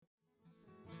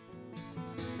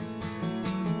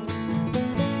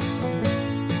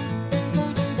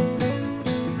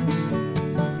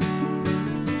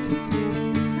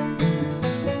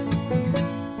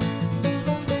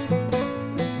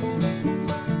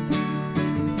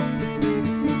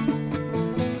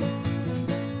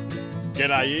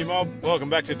G'day, you-mob.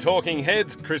 Welcome back to Talking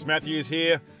Heads. Chris Matthews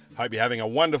here. Hope you're having a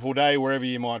wonderful day wherever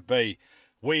you might be.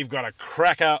 We've got a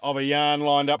cracker of a yarn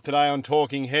lined up today on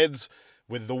Talking Heads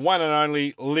with the one and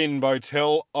only Lynn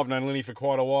Botel. I've known Lynnie for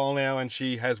quite a while now, and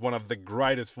she has one of the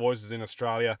greatest voices in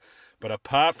Australia. But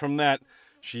apart from that,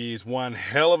 she is one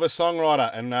hell of a songwriter,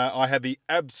 and I had the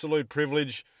absolute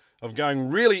privilege of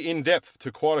going really in depth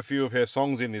to quite a few of her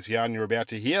songs in this yarn you're about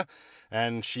to hear.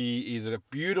 And she is a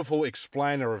beautiful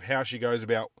explainer of how she goes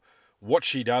about what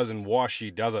she does and why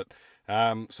she does it.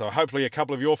 So hopefully a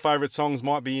couple of your favourite songs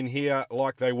might be in here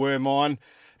like they were mine.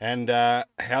 And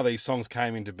how these songs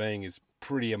came into being is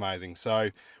pretty amazing.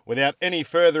 So without any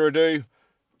further ado,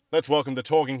 let's welcome to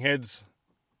Talking Heads,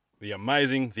 the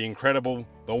amazing, the incredible,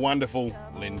 the wonderful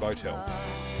Lynn Botel.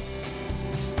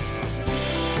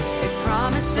 It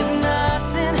promises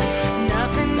nothing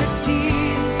but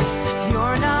tears.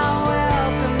 You're not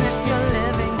welcome if you're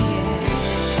living here.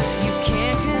 You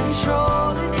can't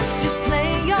control it, just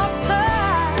play your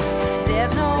part.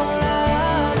 There's no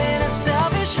love in a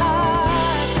selfish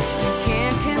heart. You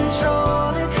can't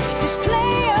control it, just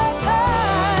play your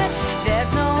part.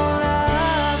 There's no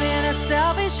love in a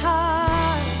selfish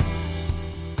heart.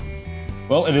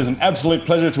 Well, it is an absolute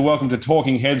pleasure to welcome to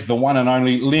Talking Heads the one and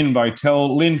only Lynn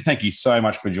Botel. Lynn, thank you so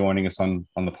much for joining us on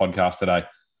the podcast today.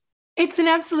 It's an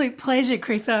absolute pleasure,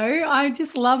 Chriso. I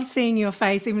just love seeing your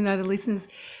face, even though the listeners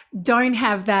don't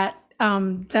have that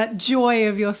joy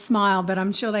of your smile, but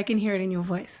I'm sure they can hear it in your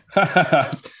voice.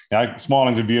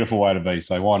 Smiling's a beautiful way to be,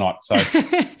 so why not? So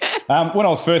when I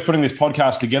was first putting this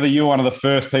podcast together, you were one of the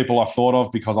first people I thought of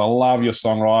because I love your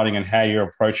songwriting and how you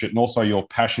approach it, and also your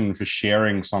passion for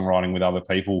sharing songwriting with other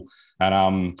people.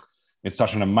 And it's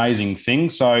such an amazing thing.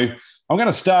 So I'm going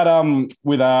to start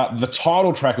with the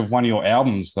title track of one of your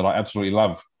albums that I absolutely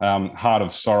love, Heart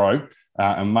of Sorrow.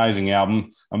 Amazing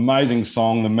album, amazing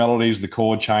song, the melodies, the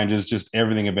chord changes, just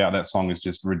everything about that song is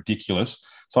just ridiculous.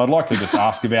 So I'd like to just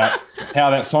ask about how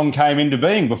that song came into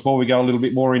being before we go a little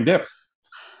bit more in depth.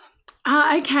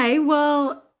 Okay,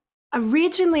 well,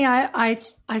 originally I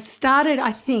started,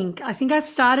 I think I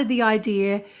started the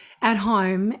idea at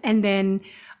home, and then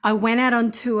I went out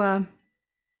on tour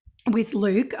with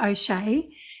Luke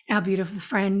O'Shea, our beautiful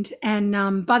friend.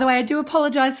 And by the way, I do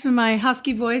apologise for my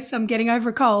husky voice. I'm getting over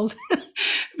a cold.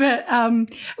 But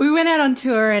we went out on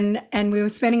tour and we were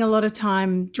spending a lot of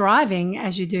time driving,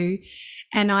 as you do.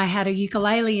 And I had a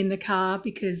ukulele in the car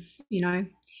because, you know,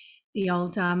 the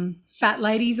old fat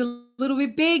lady's a little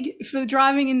bit big for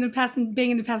driving in the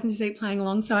being in the passenger seat playing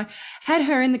along. So I had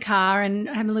her in the car and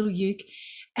I had a little uke.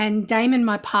 And Damon,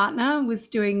 my partner, was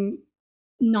doing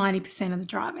 90% of the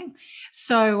driving.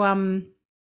 So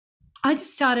I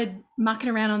just started mucking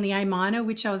around on the A minor,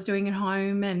 which I was doing at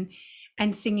home, and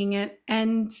singing it.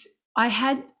 And I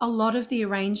had a lot of the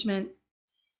arrangement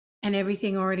and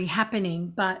everything already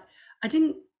happening, but I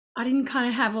didn't kind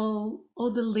of have all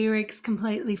the lyrics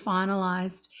completely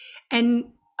finalized.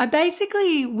 And I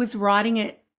basically was writing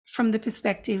it from the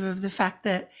perspective of the fact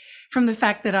that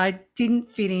I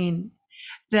didn't fit in,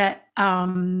 that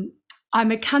I'm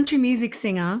a country music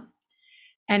singer,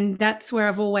 and that's where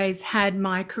I've always had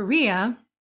my career,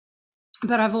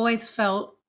 but I've always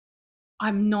felt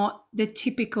I'm not the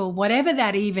typical, whatever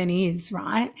that even is,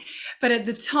 right? But at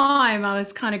the time I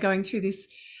was kind of going through this,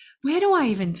 where do I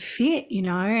even fit, you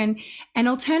know? And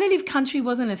alternative country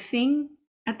wasn't a thing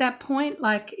at that point.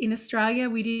 Like in Australia,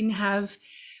 we didn't have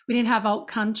alt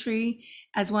country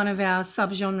as one of our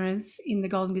subgenres in the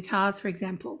Golden Guitars, for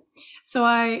example. So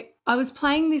I was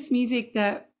playing this music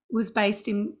that was based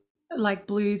in like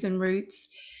blues and roots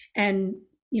and,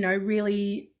 you know,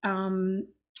 really,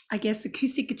 I guess,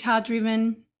 acoustic guitar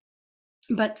driven,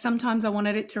 but sometimes I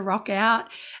wanted it to rock out.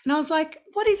 And I was like,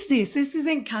 what is this? This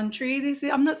isn't country.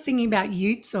 I'm not singing about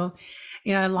utes or,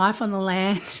 you know, life on the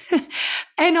land.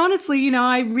 And honestly, you know,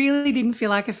 I really didn't feel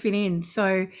like I fit in.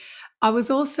 So I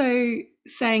was also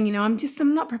saying, you know, I'm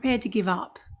not prepared to give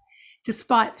up,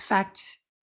 despite the fact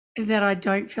that I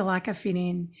don't feel like I fit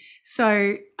in.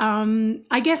 So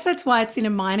I guess that's why it's in a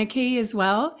minor key as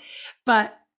well,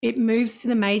 but it moves to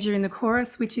the major in the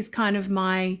chorus, which is kind of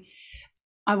my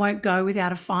I won't go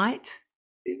without a fight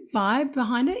vibe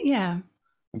behind it. Yeah.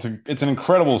 It's an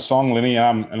incredible song, Lynnie.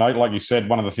 And like you said,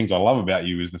 one of the things I love about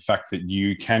you is the fact that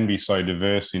you can be so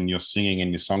diverse in your singing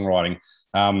and your songwriting.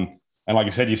 And like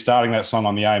you said, you're starting that song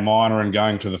on the A minor and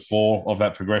going to the four of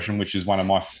that progression, which is one of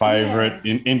my favourite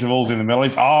intervals in the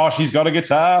melodies. Oh, she's got a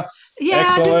guitar. Yeah,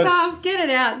 excellent. Just get it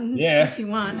out if you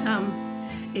want.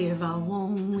 If I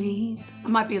won't weep, I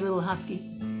might be a little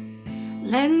husky.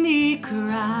 Let me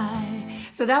cry.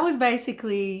 So that was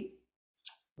basically,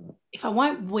 if I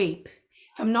won't weep,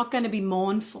 if I'm not going to be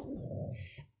mournful,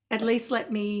 at least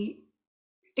let me.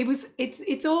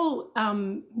 It's all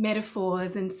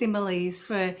metaphors and similes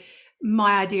for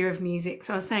my idea of music.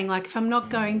 So I was saying, like, if I'm not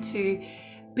going to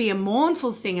be a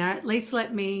mournful singer, at least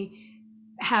let me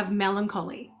have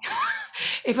melancholy.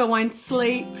 If I won't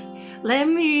sleep, let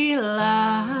me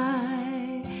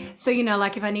lie. So, you know,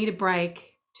 like if I need a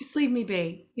break, just leave me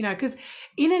be, you know, because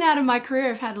in and out of my career,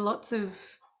 I've had lots of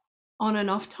on and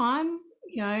off time,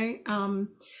 you know,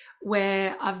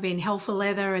 where I've been hell for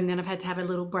leather and then I've had to have a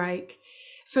little break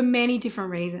for many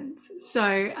different reasons.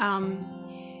 So,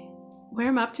 where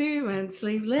I'm up to and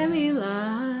sleep, let me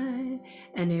lie,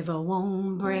 and if I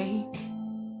won't break,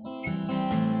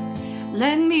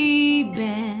 let me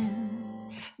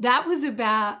bend. That was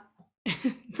about,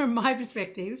 from my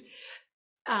perspective,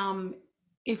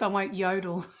 if I won't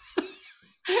yodel.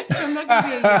 If I'm not going to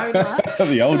be a yodeler.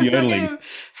 The old yodeling.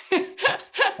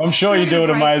 I'm sure you do it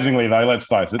amazingly, though, let's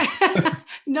face it.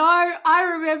 No, I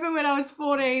remember when I was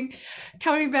 14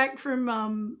 coming back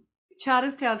from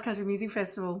Charters Towers Country Music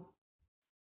Festival,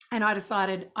 and I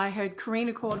decided, I heard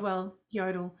Karina Cordwell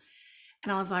yodel,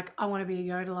 and I was like, I want to be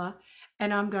a yodeler.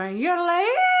 And I'm going, yodeler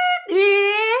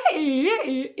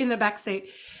in the back seat.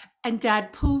 And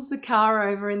Dad pulls the car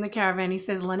over in the caravan. He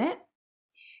says, Lynette,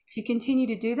 if you continue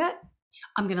to do that,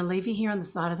 I'm going to leave you here on the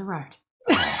side of the road.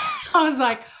 I was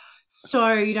like,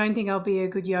 so you don't think I'll be a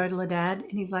good yodeler, Dad?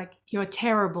 And he's like, you're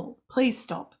terrible. Please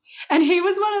stop. And he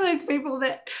was one of those people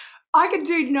that I could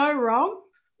do no wrong.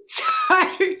 So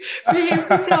for him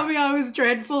to tell me I was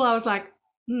dreadful, I was like,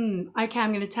 okay,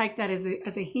 I'm going to take that as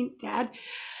a hint, Dad.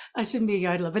 I shouldn't be a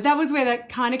yodeler. But that was where that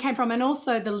kind of came from. And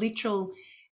also the literal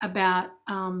about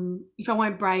if I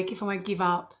won't break, if I won't give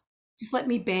up, just let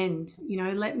me bend, you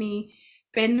know, let me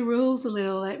bend the rules a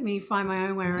little, let me find my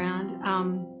own way around.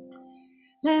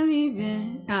 Let me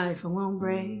bend, if I won't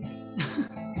break.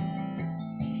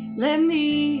 Let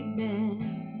me bend.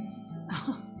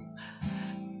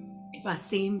 If I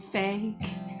seem fake,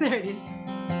 there it is.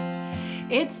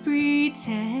 It's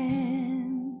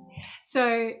pretend.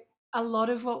 So a lot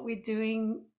of what we're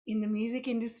doing in the music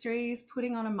industry is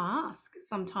putting on a mask.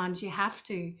 Sometimes you have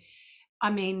to. I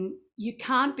mean, you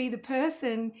can't be the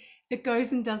person that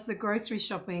goes and does the grocery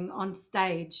shopping on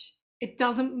stage. It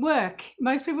doesn't work.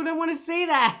 Most people don't want to see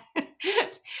that.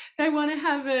 They want to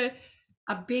have a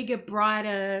bigger,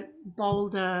 brighter,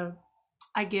 bolder,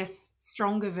 I guess,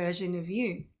 stronger version of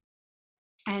you.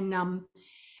 And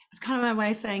it's kind of my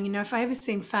way of saying, you know, if I ever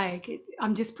seem fake,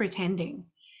 I'm just pretending.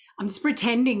 I'm just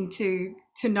pretending to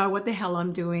know what the hell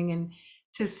I'm doing and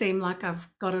to seem like I've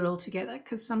got it all together,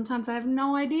 because sometimes I have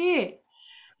no idea,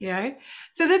 you know.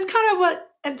 So that's kind of what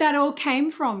that all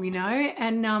came from, you know.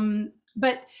 And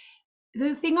but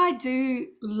the thing I do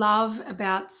love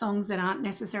about songs that aren't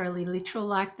necessarily literal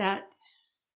like that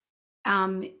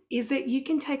is that you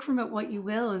can take from it what you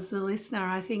will as the listener.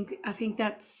 I think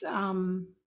that's the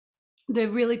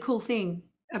really cool thing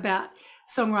about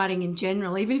songwriting in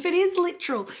general. Even if it is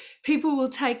literal, people will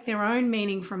take their own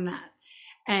meaning from that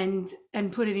and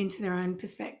put it into their own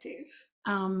perspective.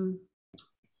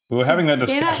 We were having that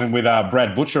discussion with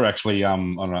Brad Butcher actually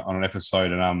on an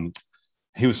episode, and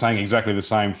he was saying exactly the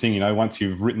same thing. You know, once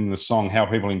you've written the song, how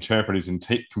people interpret is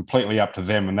completely up to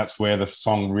them, and that's where the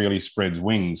song really spreads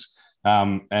wings.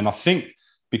 And I think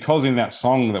because in that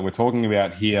song that we're talking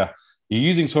about here, you're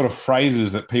using sort of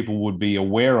phrases that people would be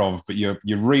aware of, but you're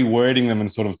rewording them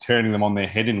and sort of turning them on their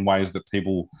head in ways that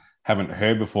people haven't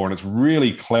heard before. And it's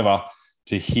really clever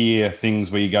to hear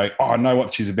things where you go, oh, I know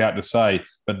what she's about to say,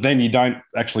 but then you don't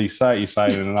actually say it, you say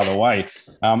it in another way.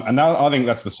 And I think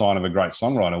that's the sign of a great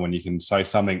songwriter, when you can say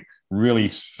something really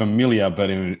familiar but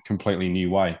in a completely new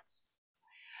way.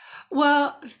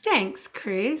 Well, thanks,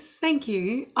 Chris. Thank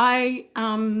you. I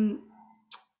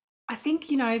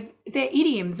think, you know, they're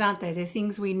idioms, aren't they? They're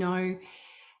things we know.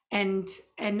 And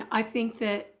I think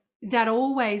that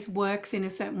always works in a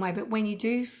certain way. But when you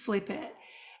do flip it,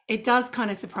 it does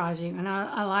kind of surprise you. And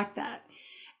I like that.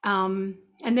 And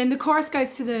then the chorus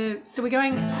goes to so we're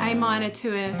going A minor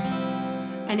to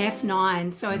an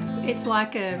F9. So it's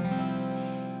like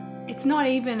it's not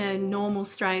even a normal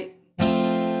straight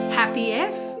happy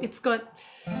F. It's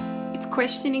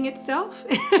questioning itself.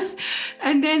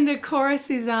 And then the chorus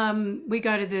is we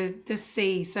go to the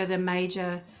C, so the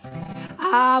major.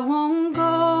 I won't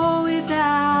go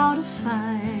without a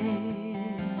fight.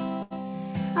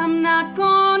 I'm not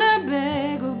gonna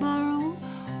beg or borrow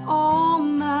all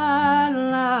my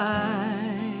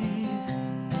life,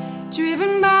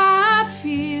 driven by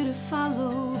fear to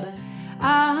follow, but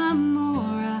I'm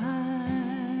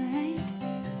alright,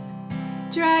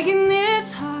 dragging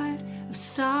this heart of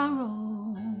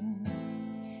sorrow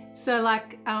So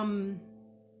like, the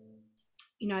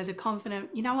confident,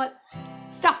 you know what?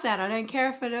 Stuff that. I don't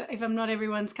care if I'm not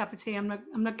everyone's cup of tea. I'm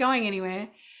not going anywhere.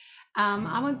 I'm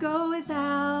gonna go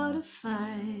without a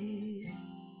fight.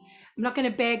 I'm not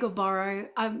gonna beg or borrow.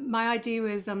 My idea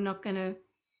was I'm not gonna,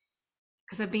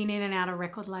 because I've been in and out of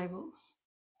record labels,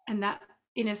 and that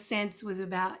in a sense was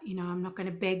about, I'm not gonna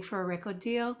beg for a record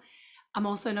deal. I'm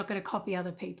also not gonna copy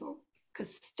other people,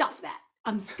 because stuff that.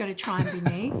 I'm just going to try and be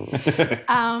me.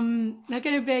 Not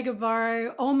going to beg or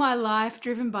borrow. All my life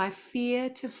driven by fear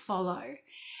to follow.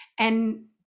 And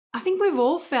I think we've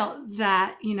all felt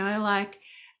that, like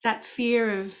that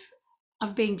fear of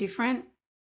being different,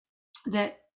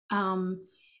 that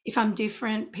if I'm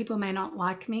different, people may not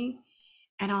like me.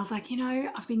 And I was like,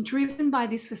 I've been driven by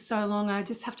this for so long, I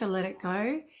just have to let it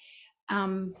go.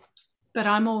 But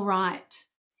I'm all right,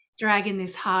 dragging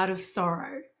this heart of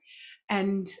sorrow.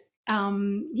 And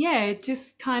it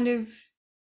just kind of,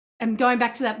 and going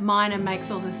back to that minor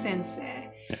makes all the sense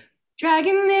there. Yeah.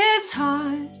 Dragging this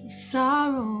heart of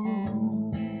sorrow.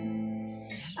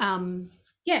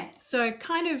 So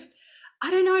kind of,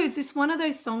 I don't know, is this one of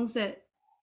those songs that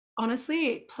honestly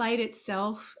it played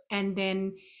itself, and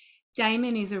then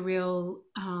Damon is a real,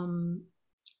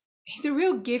 he's a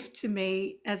real gift to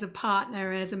me as a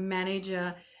partner and as a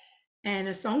manager and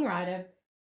a songwriter.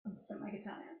 I'm just putting my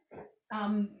guitar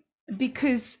down.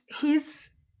 Because he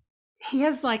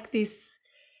has like this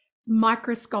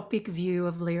microscopic view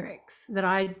of lyrics that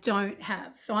I don't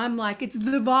have. So I'm like, it's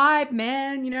the vibe,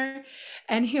 man,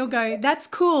 and he'll go, that's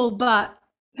cool, but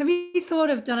have you thought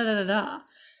of da-da-da-da-da?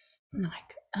 I'm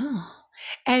like, oh.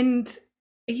 And,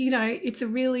 it's a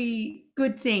really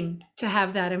good thing to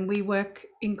have that. And we work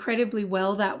incredibly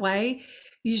well that way.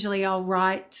 Usually I'll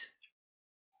write,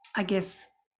 I guess,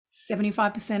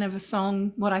 75% of a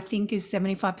song, what I think is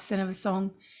 75% of a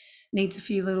song needs a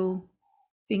few little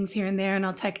things here and there, and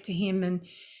I'll take it to him,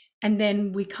 and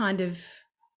then we kind of,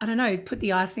 I don't know, put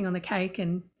the icing on the cake.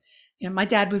 And my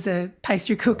dad was a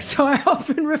pastry cook, so I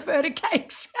often refer to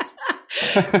cakes.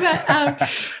 But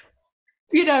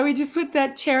we just put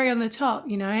that cherry on the top,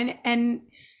 and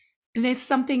there's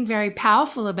something very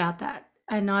powerful about that.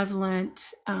 And I've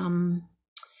learnt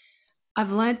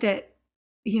that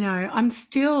I'm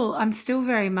still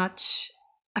very much,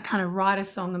 I kind of write a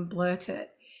song and blurt it,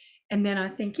 and then I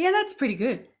think, yeah, that's pretty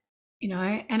good,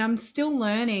 and I'm still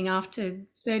learning after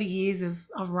 30 years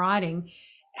of writing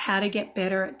how to get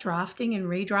better at drafting and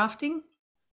redrafting,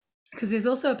 because there's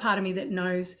also a part of me that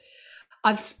knows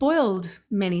I've spoiled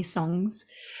many songs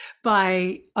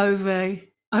by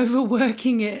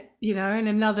overworking it, and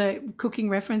another cooking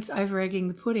reference, over egging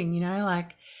the pudding,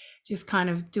 like just kind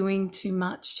of doing too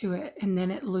much to it, and then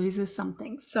it loses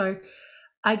something. So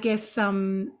I guess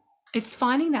it's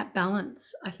finding that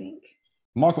balance, I think.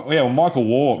 Michael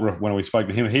Waugh, when we spoke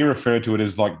to him, he referred to it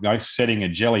as like setting a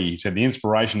jelly. He said the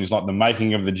inspiration is like the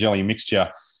making of the jelly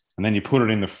mixture, and then you put it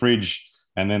in the fridge,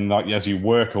 and then like as you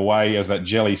work away, as that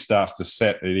jelly starts to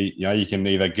set, you can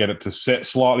either get it to set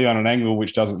slightly on an angle,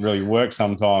 which doesn't really work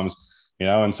sometimes,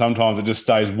 and sometimes it just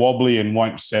stays wobbly and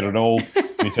won't set at all.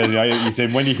 And he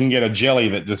said, when you can get a jelly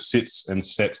that just sits and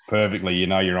sets perfectly,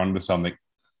 you're onto something.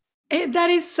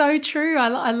 That is so true.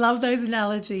 I love those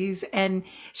analogies. And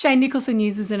Shane Nicholson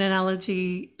uses an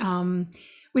analogy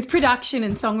with production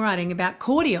and songwriting about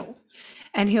cordial.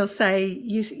 And he'll say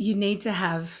you need to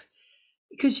have,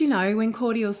 because, when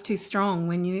cordial's too strong,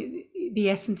 when the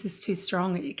essence is too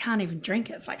strong, you can't even drink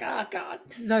it. It's like, oh, God,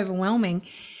 this is overwhelming.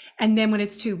 And then when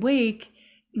it's too weak,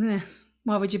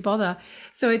 why would you bother?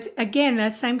 So it's, again,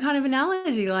 that same kind of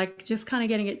analogy, like just kind of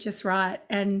getting it just right.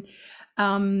 And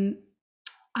I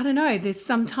don't know, there's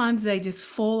sometimes they just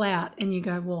fall out and you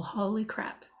go, well, holy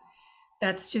crap,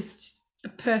 that's just a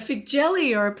perfect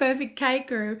jelly or a perfect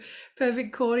cake or a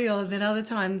perfect cordial. And then other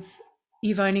times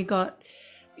you've only got,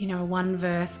 one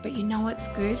verse, but it's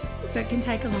good. So it can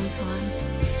take a long time.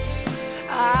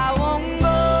 I won't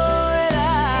go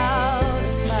without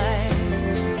a fight.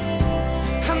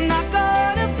 I'm not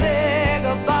gonna beg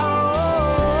or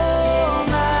borrow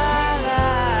my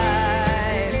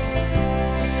life.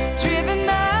 Driven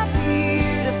by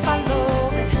fear to follow,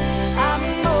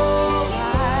 I'm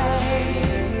alright.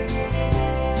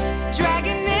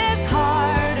 Dragging this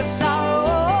heart of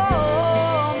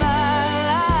sorrow, my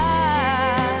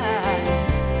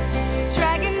life.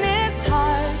 Dragging this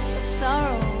heart of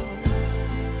sorrow.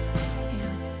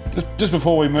 Just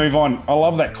before we move on, I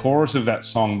love that chorus of that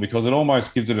song because it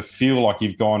almost gives it a feel like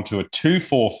you've gone to a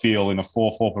 2/4 feel in a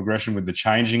 4/4 progression with the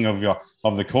changing of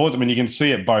the chords. I mean, you can see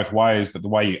it both ways, but the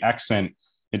way you accent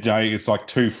it, it's like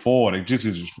 2/4. It just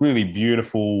is just really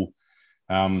beautiful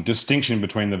distinction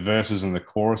between the verses and the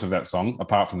chorus of that song,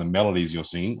 apart from the melodies you're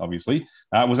singing, obviously.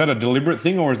 Was that a deliberate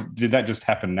thing, or did that just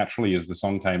happen naturally as the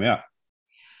song came out?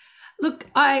 Look,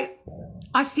 I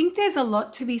think there's a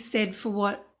lot to be said for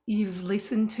what you've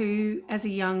listened to as a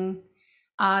young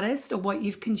artist or what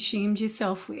you've consumed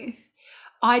yourself with.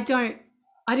 I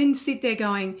didn't sit there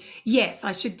going, yes,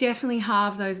 I should definitely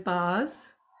halve those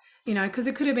bars, because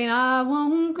it could have been, I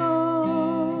won't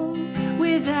go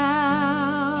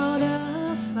without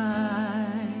a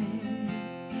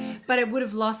fight. But it would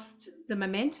have lost the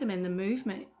momentum and the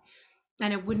movement,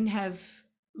 and it wouldn't have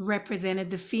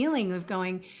represented the feeling of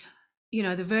going,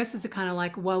 the verses are kind of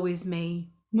like, woe is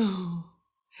me. No.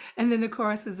 And then the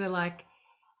choruses are like,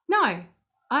 no,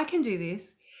 I can do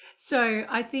this. So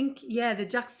I think, the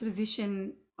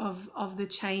juxtaposition of the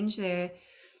change there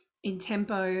in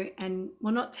tempo in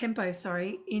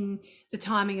the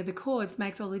timing of the chords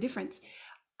makes all the difference.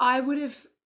 I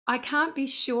can't be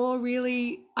sure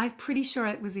really. I'm pretty sure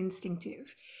it was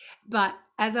instinctive. But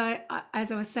as I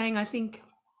was saying, I think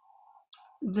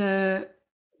the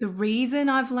reason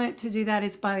I've learnt to do that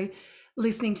is by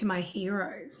listening to my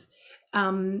heroes.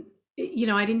 I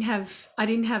didn't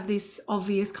have this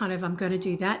obvious kind of, I'm going to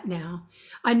do that now.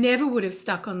 I never would have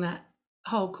stuck on that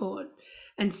whole chord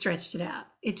and stretched it out.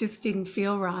 It just didn't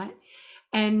feel right.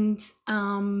 And,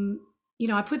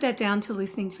 I put that down to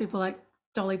listening to people like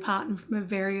Dolly Parton from a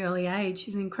very early age.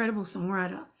 She's an incredible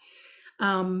songwriter.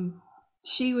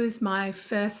 She was my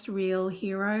first real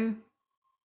hero,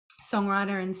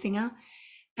 songwriter and singer.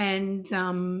 And,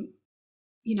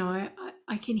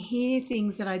 I can hear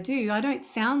things that I do. I don't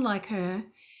sound like her.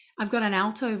 I've got an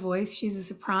alto voice. She's a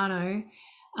soprano.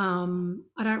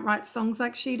 I don't write songs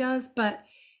like she does, but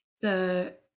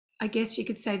I guess you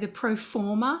could say the pro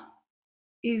forma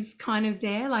is kind of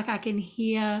there. Like I can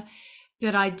hear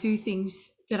that I do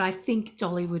things that I think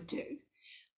Dolly would do.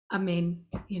 I mean,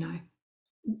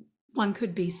 one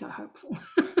could be so hopeful.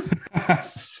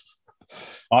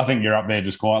 I think you're up there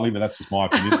just quietly, but that's just my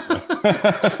opinion. So.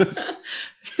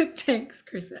 Thanks,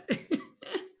 Chris.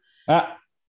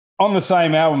 On the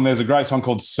same album, there's a great song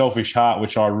called Selfish Heart,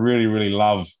 which I really, really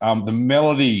love. The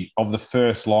melody of the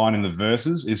first line in the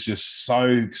verses is just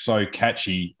so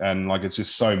catchy, and like it's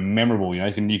just so memorable.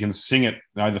 You can sing it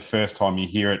the first time you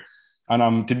hear it.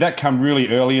 And did that come really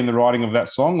early in the writing of that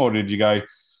song, or did you go,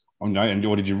 or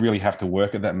did you really have to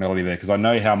work at that melody there? Because I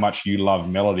know how much you love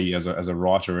melody as a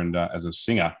writer and as a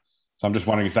singer. So I'm just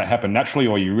wondering if that happened naturally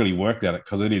or you really worked at it,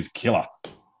 because it is killer.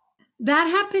 That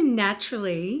happened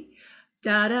naturally.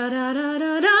 Da da da da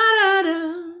da da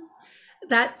da.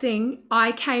 That thing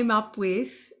I came up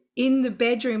with in the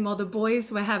bedroom while the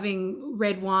boys were having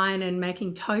red wine and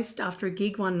making toast after a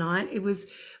gig one night. It was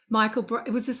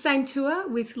it was the same tour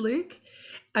with Luke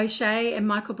O'Shea and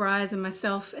Michael Bryars and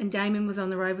myself, and Damon was on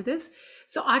the road with us.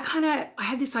 So I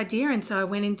had this idea, and so I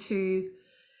went into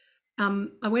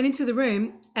the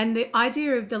room, and the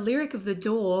idea of the lyric of The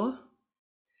Door,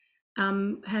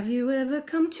 have you ever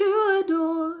come to a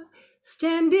door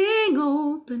standing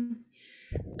open?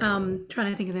 Trying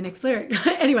to think of the next lyric.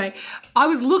 Anyway, I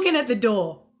was looking at the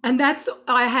door, and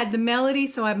I had the melody,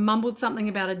 so I mumbled something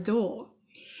about a door.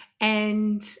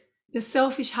 And the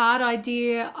Selfish Heart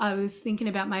idea, I was thinking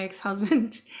about my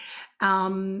ex-husband. Sorry,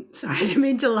 I didn't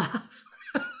mean to laugh.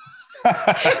 But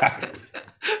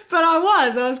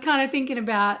I was kind of thinking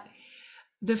about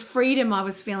the freedom I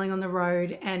was feeling on the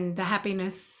road and the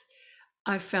happiness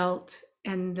I felt,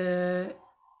 and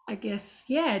just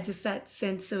that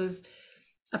sense of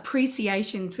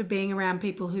appreciation for being around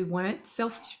people who weren't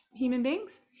selfish human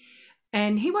beings.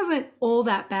 And he wasn't all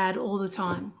that bad all the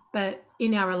time, but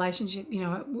in our relationship,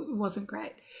 it wasn't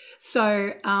great.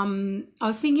 So I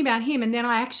was thinking about him, and then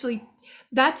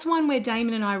that's one where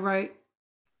Damon and I wrote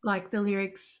like the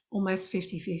lyrics almost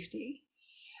 50-50.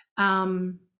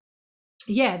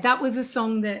 That was a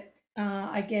song that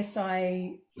I guess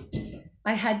I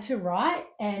had to write,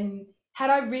 and had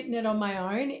I written it on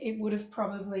my own, it would have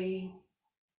probably,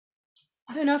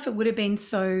 I don't know if it would have been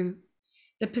so,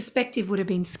 the perspective would have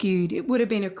been skewed. It would have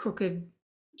been a crooked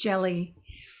jelly,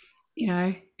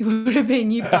 it would have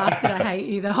been, you bastard, I hate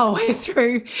you, the whole way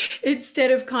through,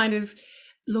 instead of kind of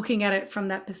looking at it from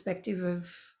that perspective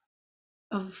of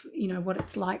what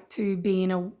it's like to be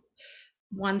in a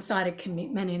one-sided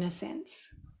commitment in a sense.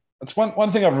 That's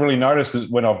one thing I've really noticed is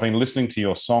when I've been listening to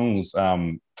your songs,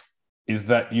 is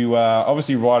that you are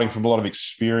obviously writing from a lot of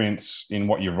experience in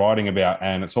what you're writing about,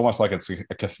 and it's almost like it's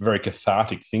a very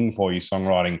cathartic thing for you,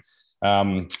 songwriting,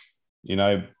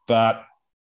 but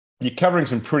you're covering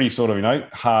some pretty sort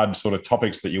of, hard sort of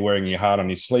topics that you're wearing your heart on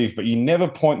your sleeve, but you never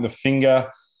point the finger,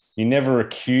 you never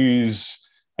accuse,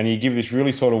 and you give this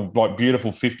really sort of like beautiful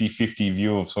 50-50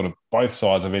 view of sort of both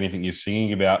sides of anything you're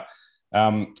singing about.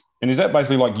 And is that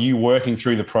basically like you working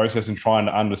through the process and trying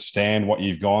to understand what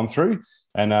you've gone through?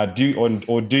 And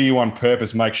do you on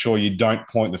purpose make sure you don't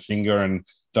point the finger and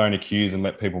don't accuse and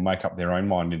let people make up their own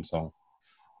mind in song?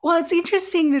 Well, it's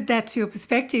interesting that that's your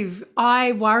perspective.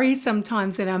 I worry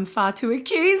sometimes that I'm far too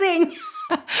accusing.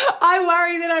 I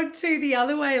worry that I'm too the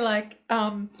other way.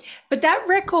 But that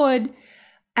record,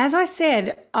 as I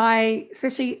said,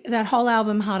 especially that whole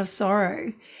album, Heart of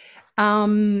Sorrow,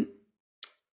 I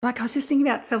was just thinking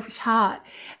about Selfish Heart,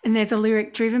 and there's a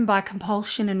lyric, driven by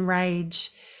compulsion and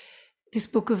rage, this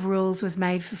book of rules was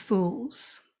made for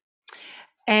fools.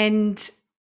 And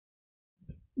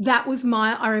that was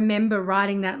I remember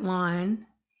writing that line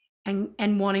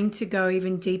and wanting to go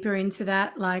even deeper into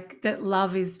that, like that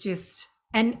love is just,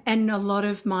 and a lot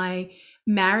of my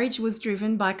marriage was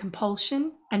driven by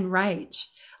compulsion and rage.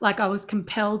 Like I was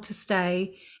compelled to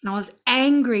stay and I was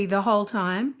angry the whole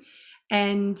time.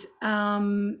 And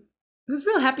it was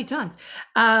real happy times.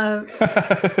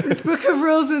 This book of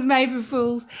rules was made for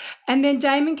fools. And then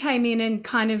Damon came in and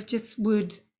kind of just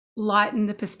would lighten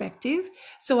the perspective.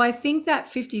 So I think that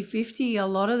 50-50, a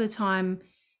lot of the time,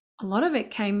 a lot of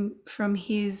it came from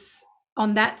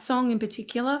on that song in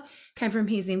particular, came from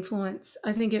his influence.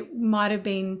 I think it might have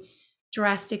been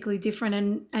drastically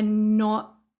different and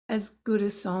not as good a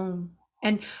song.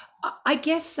 And I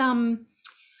guess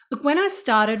look, when I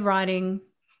started writing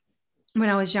when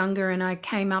I was younger and I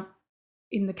came up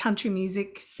in the country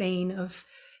music scene of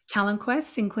talent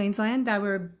quests in Queensland, they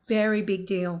were a very big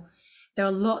deal. There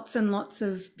were lots and lots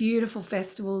of beautiful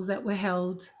festivals that were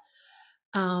held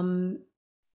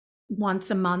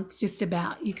once a month, just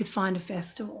about. You could find a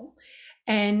festival.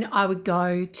 And I would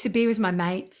go to be with my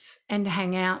mates and to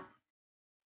hang out.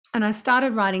 And I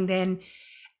started writing then.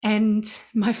 And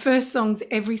my first songs,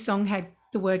 every song had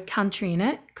the word country in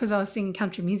it because I was singing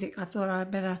country music. I thought I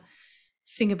better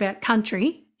sing about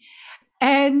country.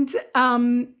 And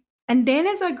then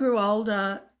as I grew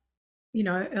older,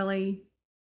 early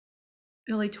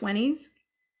 20s,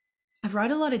 I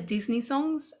wrote a lot of Disney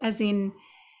songs, as in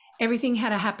everything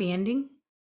had a happy ending.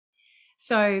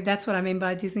 So that's what I mean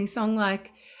by a Disney song,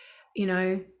 like,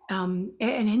 and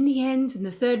in the end, in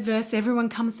the third verse, everyone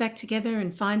comes back together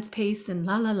and finds peace and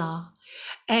la la la.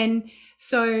 And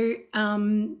so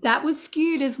that was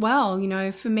skewed as well.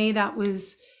 For me, that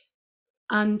was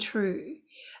untrue.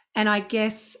 And I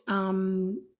guess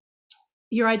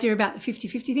your idea about the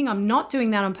 50-50 thing, I'm not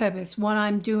doing that on purpose. What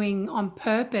I'm doing on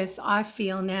purpose, I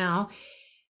feel now,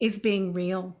 is being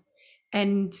real.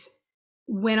 And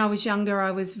when I was younger,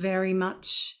 I was very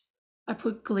much, I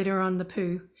put glitter on the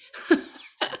poo.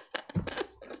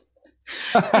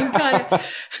 And kind of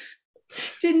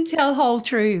didn't tell whole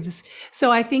truths.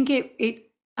 So I think it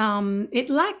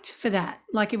lacked for that.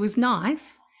 Like, it was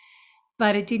nice,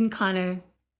 but it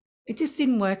just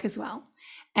didn't work as well.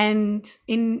 And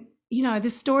in the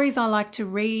stories I like to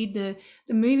read, the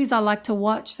movies I like to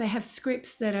watch, they have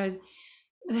scripts that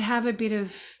have a bit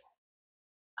of,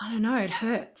 I don't know, it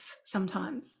hurts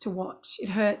sometimes to watch. It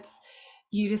hurts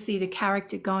you to see the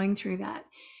character going through that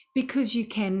because you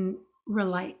can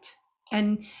relate.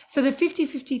 And so the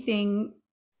 50-50 thing,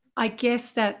 I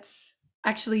guess that's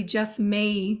actually just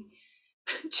me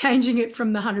changing it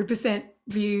from the 100%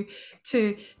 view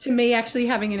to me actually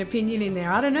having an opinion in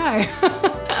there. I don't know. If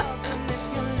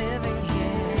you're living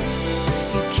here,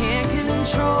 you can't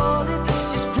control it.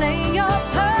 Just play your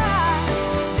part.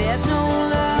 There's no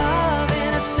love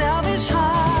in a selfish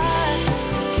heart.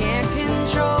 You can't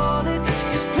control it.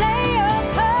 Just play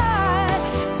your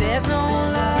part. There's no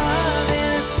love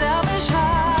in a selfish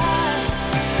heart.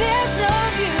 There's no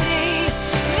beauty.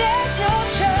 There's no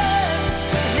trust.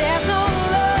 There's no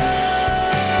love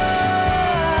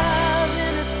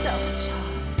in a selfish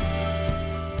heart.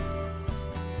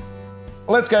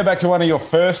 Let's go back to one of your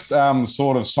first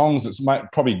sort of songs that's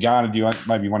probably garnered you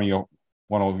maybe one of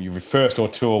your first or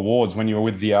two awards when you were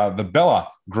with the Bella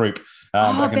group.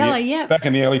 Back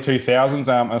in the early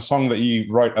 2000s, a song that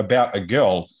you wrote about a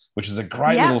girl, which is a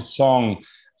great little song.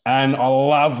 And I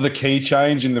love the key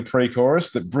change in the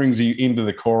pre-chorus that brings you into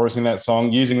the chorus in that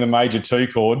song using the major 2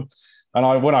 chord.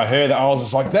 And when I heard that, I was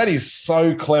just like, that is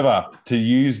so clever to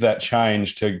use that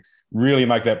change to really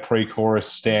make that pre-chorus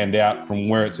stand out from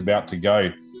where it's about to go.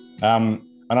 And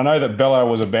I know that Bella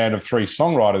was a band of 3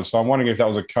 songwriters, so I'm wondering if that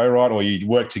was a co-write or you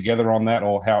worked together on that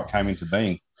or how it came into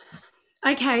being.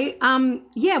 Okay.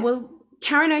 Well,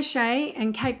 Karen O'Shea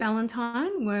and Kate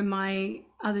Ballantyne were my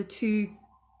other 2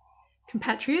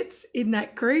 compatriots in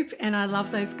that group, and I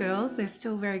love those girls. They're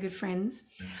still very good friends.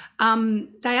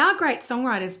 They are great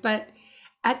songwriters, but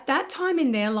at that time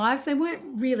in their lives, they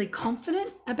weren't really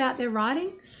confident about their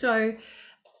writing. So,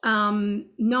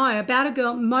 no, About a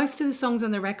Girl, most of the songs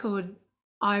on the record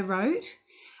I wrote.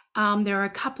 There are a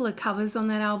couple of covers on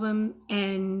that album,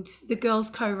 and the girls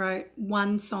co-wrote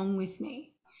one song with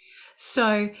me.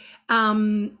 So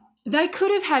they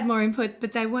could have had more input,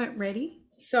 but they weren't ready.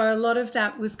 So a lot of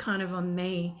that was kind of on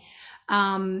me.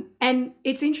 And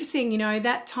it's interesting, you know,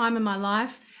 that time in my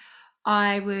life,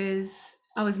 I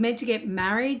was meant to get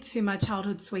married to my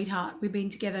childhood sweetheart. We've been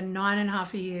together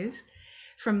 9.5 years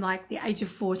from like the age of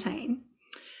 14.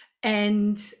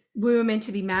 And we were meant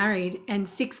to be married, and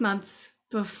 6 months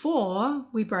before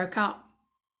we broke up.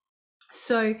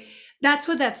 So that's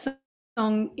what that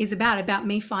song is about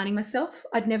me finding myself.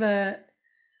 I'd never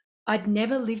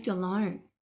lived alone.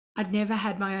 I'd never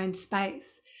had my own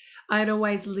space. I'd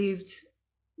always lived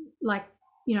like,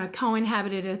 you know,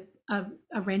 co-inhabited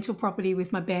a rental property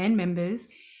with my band members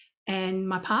and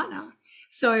my partner.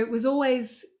 So it was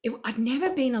always, I'd never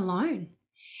been alone.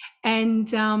 And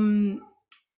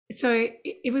so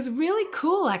it was really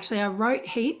cool, actually. I wrote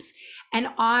heaps, and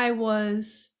I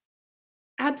was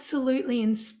absolutely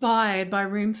inspired by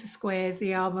Room for Squares,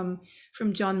 the album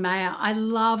from John Mayer. I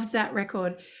loved that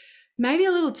record, maybe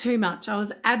a little too much. I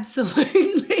was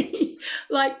absolutely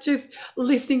like just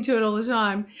listening to it all the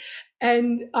time.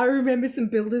 And I remember some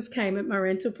builders came at my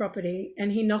rental property,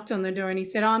 and he knocked on the door and he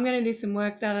said, "Oh, I'm going to do some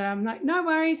work." I'm like, "No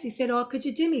worries." He said, "Oh, could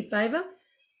you do me a favor?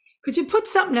 Could you put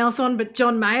something else on but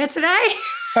John Mayer today?"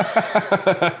 And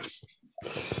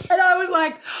I was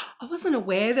like, I wasn't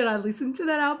aware that I listened to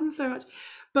that album so much.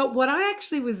 But what I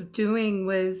actually was doing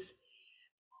was,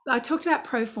 I talked about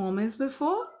pro formers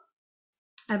before,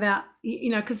 about,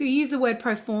 you know, because we use the word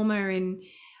pro former in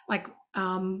like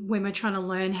when we're trying to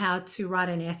learn how to write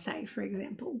an essay, for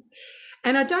example.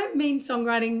 And I don't mean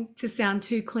songwriting to sound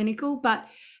too clinical, but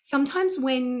sometimes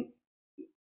when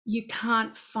you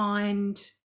can't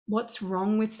find what's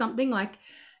wrong with something, like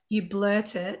you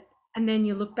blurt it and then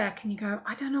you look back and you go,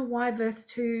 I don't know why verse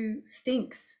 2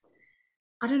 stinks.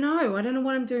 I don't know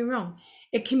what I'm doing wrong.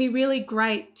 It can be really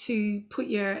great to put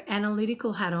your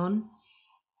analytical hat on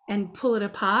and pull it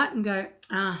apart and go,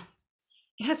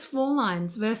 it has 4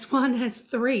 lines. Verse 1 has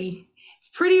 3. It's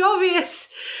pretty obvious.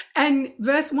 And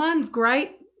verse 1's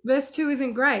great. Verse 2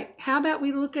 isn't great. How about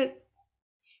we look at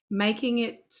making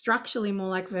it structurally more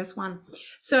like verse 1?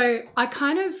 So I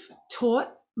kind of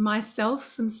taught myself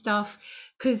some stuff,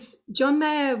 because John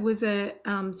Mayer was a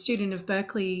student of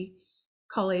Berkeley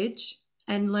College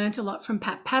and learnt a lot from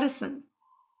Pat Patterson,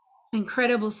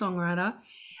 incredible songwriter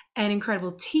and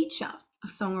incredible teacher of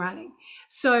songwriting.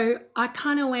 So I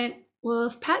kind of went, well,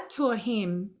 if Pat taught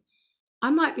him, I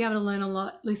might be able to learn a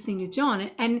lot listening to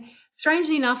John. And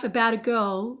strangely enough, About a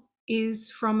Girl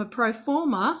is from a pro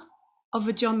forma of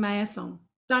a John Mayer song.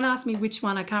 Don't ask me which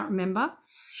one, I can't remember.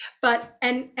 But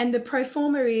and the pro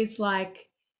forma is like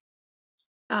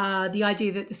the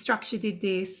idea that the structure did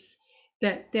this,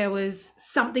 that there was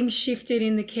something shifted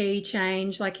in the key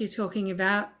change, like you're talking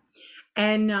about.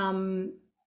 And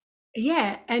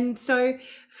yeah, and so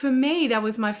for me, that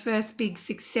was my first big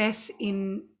success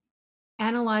in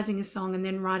analyzing a song and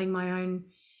then writing my own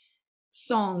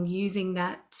song using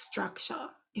that structure,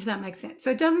 if that makes sense.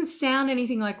 So it doesn't sound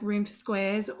anything like Room for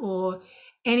Squares or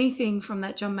anything from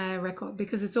that John Mayer record,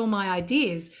 because it's all my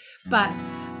ideas. But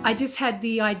I just had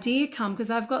the idea come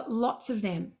because I've got lots of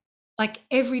them. Like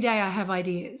every day I have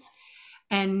ideas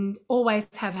and always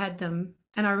have had them,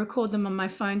 and I record them on my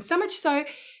phone, so much so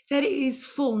that it is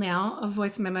full now of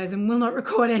voice memos and will not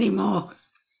record anymore.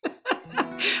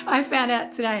 I found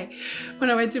out today when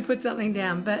I went to put something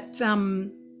down. But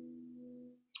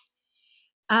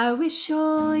I wish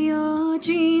all your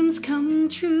dreams come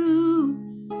true,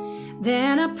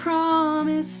 then I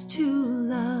promise to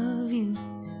love you.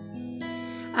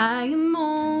 I am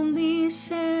only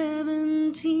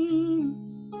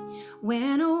 17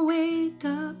 when I wake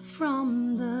up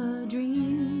from the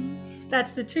dream.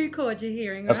 That's the 2 chord you're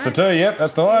hearing, That's right? the 2, yep,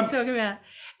 that's the one. I'm talking about.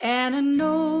 And I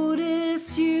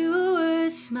noticed you were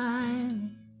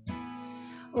smiling.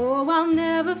 Oh, I'll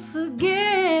never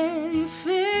forget your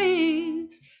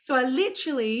face. So I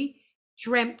literally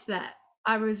dreamt that.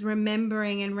 I was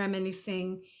remembering and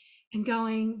reminiscing and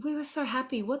going, we were so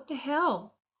happy. What the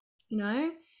hell? You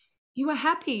know, you were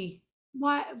happy.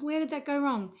 Why? Where did that go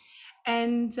wrong?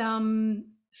 And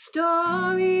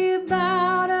story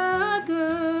about a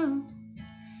girl,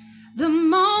 the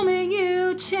moment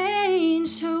you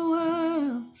changed her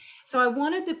world. So I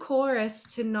wanted the chorus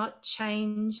to not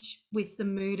change with the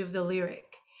mood of the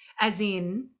lyric, as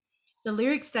in the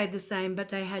lyrics stayed the same, but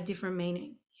they had different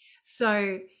meaning.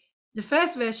 So the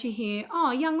first verse you hear,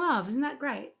 oh, young love, isn't that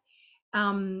great?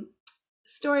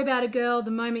 Story about a girl,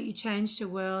 the moment you changed her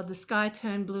world, the sky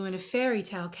turned blue and a fairy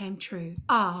tale came true.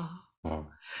 Ah, Oh.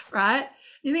 right?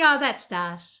 You think, oh, that's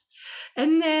Dash.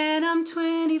 And then I'm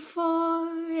 24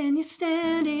 and you're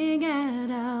standing at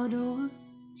our door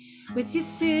with your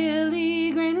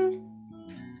silly grin,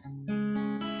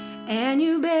 and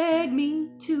you beg me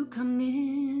to come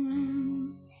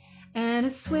in, and I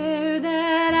swear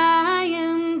that I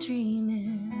am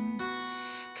dreaming,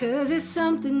 'cause there's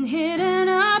something hidden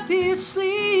up your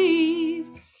sleeve.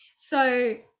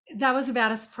 So that was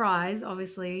about a surprise,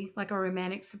 obviously, like a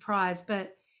romantic surprise,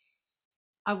 but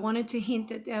I wanted to hint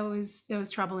that there was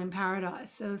trouble in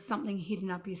paradise. There was something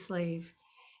hidden up your sleeve.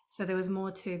 So there was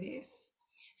more to this.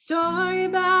 Story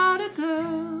about a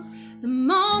girl, the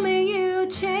moment you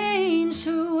changed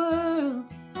her world,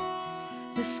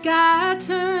 the sky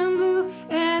turned blue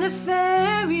and a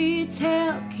fairy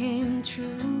tale came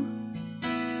true.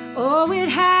 Oh, it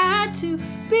had to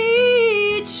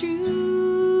be true.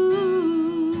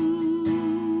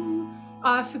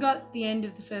 I forgot the end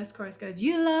of the first chorus goes,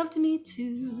 you loved me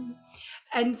too.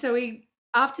 And so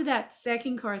after that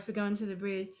second chorus, we're going to the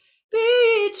bridge,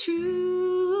 be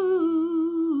true.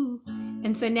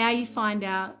 And so now you find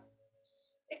out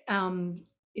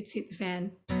it's hit the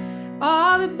fan.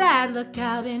 All the bad luck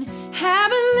I've been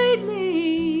having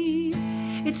lately,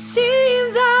 it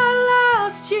seems I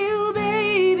lost you,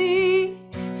 baby,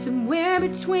 somewhere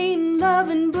between love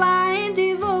and blind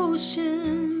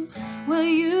devotion. Well,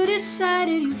 you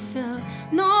decided you felt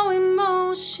no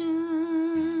emotion,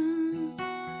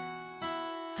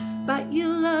 but you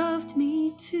loved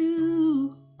me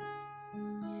too.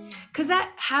 'Cause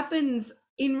that happens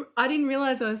I didn't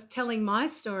realize I was telling my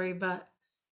story, but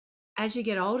as you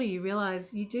get older, you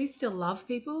realize you do still love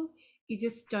people. You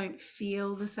just don't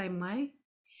feel the same way.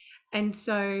 And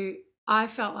so I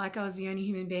felt like I was the only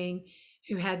human being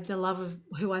who had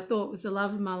who I thought was the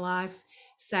love of my life,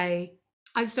 say,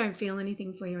 I just don't feel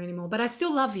anything for you anymore, but I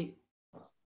still love you.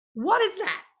 What is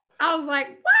that? I was like,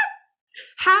 what?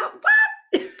 How?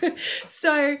 What?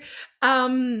 So,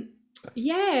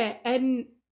 yeah. And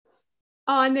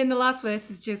then the last verse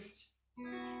is just,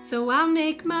 so I'll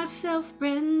make myself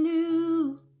brand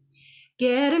new,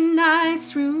 get a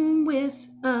nice room with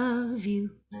a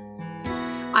view.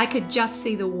 I could just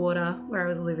see the water where I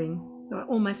was living, so I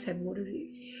almost had water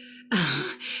views.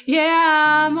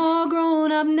 Yeah, I'm all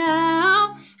grown up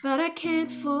now, but I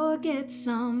can't forget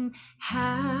somehow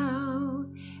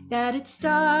that it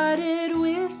started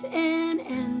with an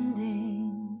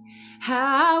ending.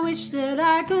 How I wish that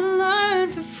I could learn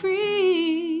for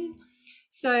free.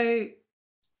 So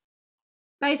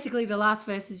basically the last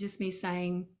verse is just me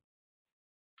saying,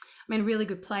 I'm in a really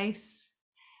good place,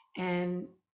 and,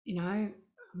 you know,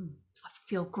 I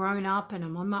feel grown up and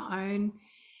I'm on my own,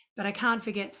 but I can't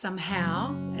forget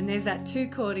somehow. And there's that 2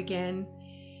 chord again,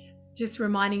 just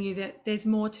reminding you that there's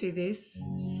more to this.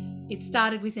 It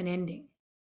started with an ending,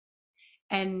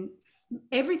 and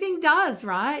everything does,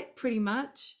 right? Pretty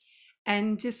much.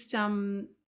 And just, I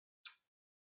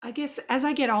guess as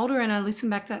I get older and I listen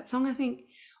back to that song, I think,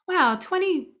 wow,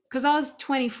 because I was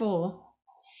 24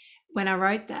 when I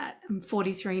wrote that. I'm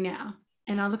 43 now.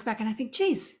 And I look back and I think,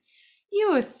 geez,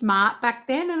 you were smart back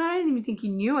then, and I don't even think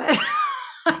you knew it.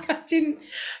 Like I didn't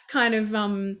I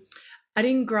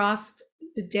didn't grasp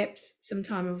the depth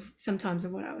sometimes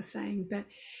of what I was saying. But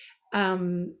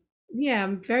yeah,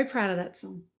 I'm very proud of that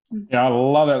song. Yeah, I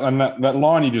love that. And that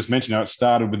line you just mentioned, how it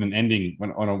started with an ending.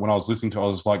 When I was listening to it, I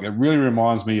was like, it really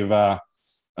reminds me of a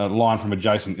line from a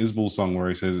Jason Isbell song where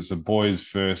he says it's a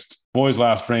boy's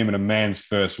last dream and a man's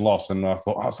first loss. And I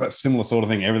thought, it's that similar sort of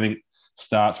thing. Everything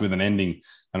starts with an ending.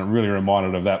 And it really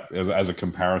reminded of that as a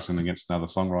comparison against another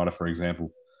songwriter, for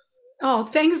example. Oh,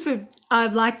 thanks I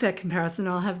like that comparison.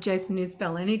 I'll have Jason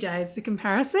Isbell any day as the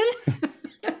comparison.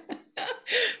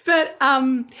 But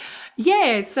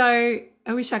yeah, so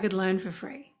I wish I could learn for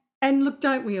free. And look,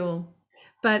 don't we all?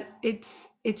 But it's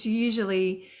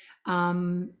usually,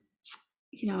 you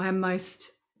know, our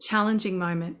most challenging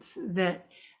moments that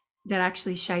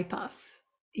actually shape us,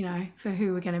 you know, for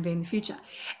who we're going to be in the future.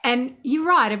 And you're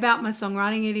right about my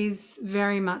songwriting. It is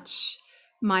very much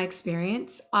my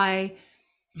experience.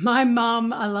 My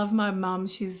mum, I love my mum.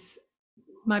 She's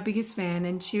my biggest fan.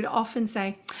 And she would often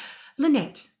say,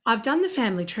 Lynette, I've done the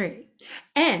family tree,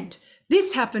 and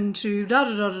this happened to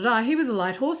da-da-da-da-da. He was a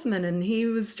light horseman and he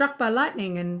was struck by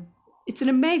lightning, and it's an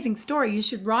amazing story. You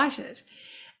should write it.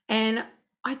 And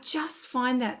I just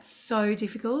find that so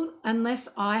difficult unless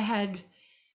I had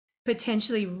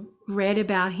potentially read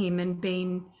about him and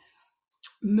been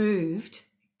moved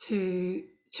to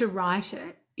write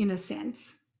it in a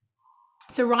sense.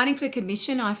 So writing for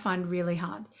commission, I find really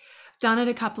hard. Done it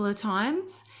a couple of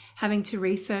times, having to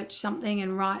research something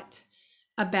and write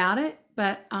about it,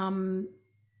 but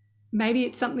maybe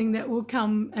it's something that will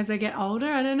come as I get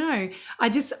older. I don't know. I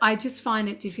just find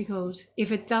it difficult.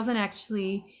 If it doesn't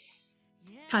actually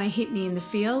kind of hit me in the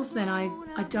feels, then I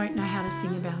don't know how to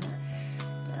sing about it.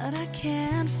 But I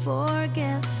can't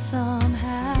forget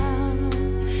somehow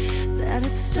that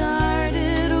it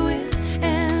started with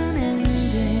an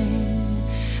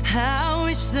ending. I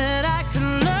wish that I could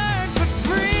learn for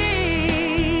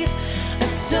free a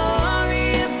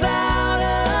story about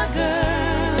a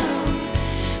girl.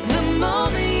 The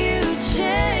moment you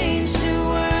changed your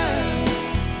world,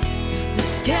 the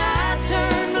sky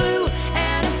turned blue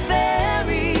and a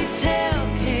fairy tale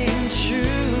came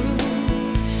true.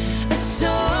 A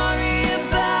story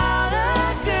about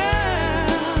a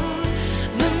girl.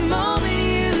 The moment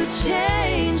you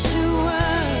changed your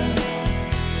world,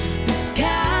 the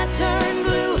sky turned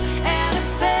blue and a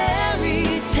fairy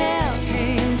tale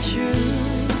came true.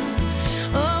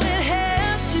 Oh, it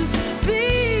had to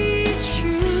be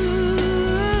true.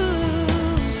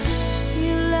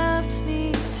 You loved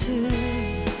me too.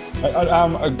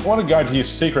 I want to go to your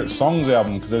Secret Songs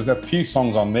album because there's a few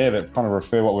songs on there that kind of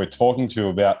refer what we're talking to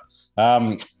about.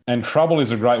 And Trouble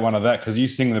is a great one of that because you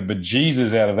sing the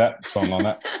bejesus out of that song on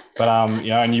that. But,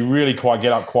 and you really quite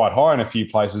get up quite high in a few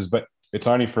places, but it's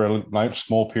only for a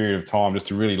small period of time just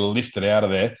to really lift it out of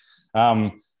there.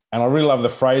 And I really love the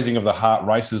phrasing of the heart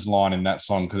races line in that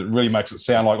song because it really makes it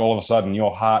sound like all of a sudden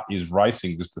your heart is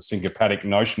racing, just the syncopatic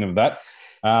notion of that.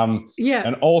 Yeah.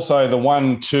 And also the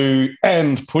 1, 2,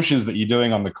 and pushes that you're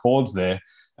doing on the chords there.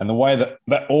 And the way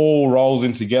that all rolls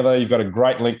in together, you've got a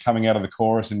great link coming out of the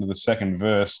chorus into the second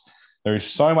verse. There is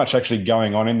so much actually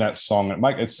going on in that song.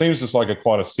 It seems just like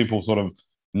quite a simple sort of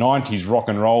 90s rock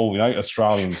and roll,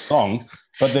 Australian song.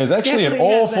 But there's actually an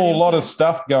Definitely has that awful lot of influence.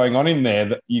 stuff going on in there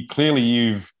that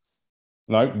you've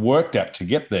worked at to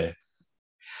get there.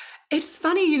 It's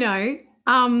funny,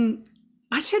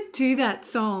 I should do that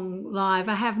song live.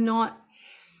 I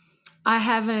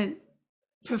haven't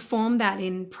performed that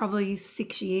in probably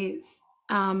 6 years.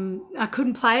 I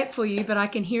couldn't play it for you, but I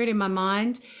can hear it in my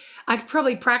mind. I could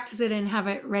probably practice it and have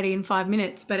it ready in 5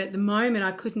 minutes, but at the moment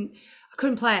I couldn't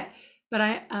play it. But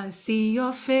I see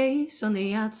your face on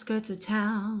the outskirts of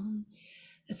town.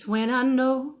 That's when I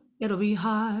know it'll be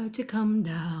hard to come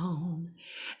down.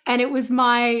 And it was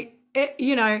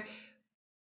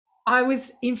I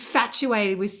was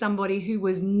infatuated with somebody who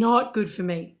was not good for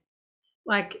me.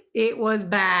 Like, it was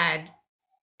bad.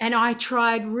 And I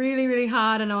tried really, really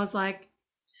hard, and I was like,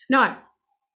 no,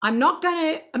 I'm not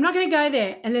gonna go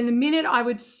there. And then the minute I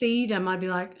would see them, I'd be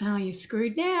like, oh, you're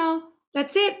screwed now.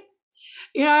 That's it.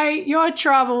 You're in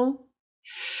trouble.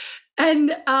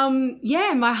 And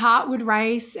my heart would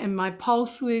race and my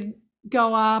pulse would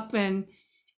go up, and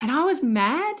I was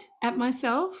mad at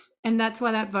myself. And that's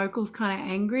why that vocal's kind of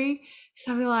angry.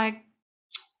 So I'd be like,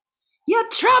 you're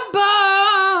trouble.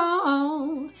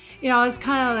 I was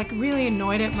kind of like really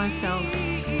annoyed at myself.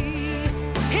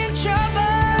 In trouble.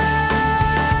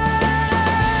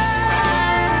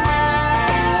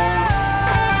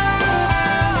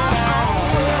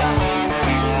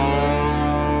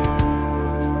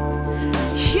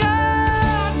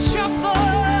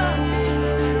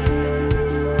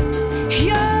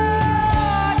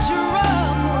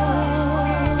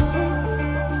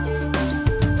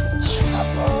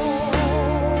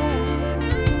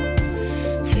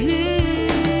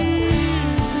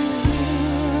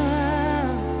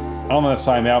 On that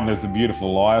same album, there's the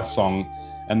Beautiful Liar song,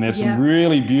 and there's Yeah. some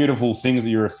really beautiful things that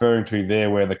you're referring to there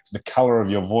where the color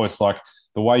of your voice, like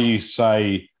the way you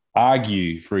say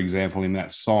argue, for example, in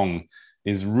that song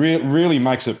is really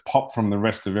makes it pop from the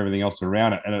rest of everything else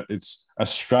around it. And it's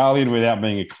Australian without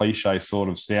being a cliche sort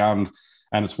of sound.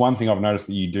 And it's one thing I've noticed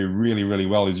that you do really, really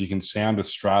well is you can sound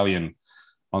Australian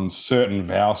on certain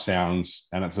vowel sounds,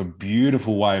 and it's a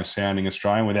beautiful way of sounding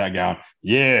Australian without going,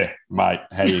 yeah, mate,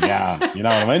 how you going? You know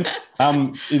what I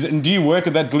mean? And do you work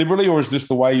at that deliberately, or is this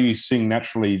the way you sing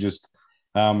naturally just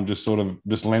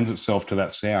lends itself to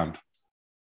that sound?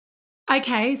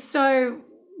 Okay, so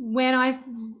when I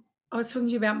was talking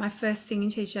to you about my first singing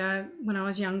teacher when I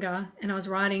was younger, and I was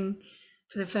writing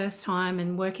for the first time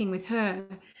and working with her,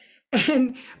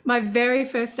 and my very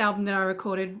first album that I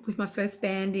recorded with my first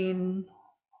band in,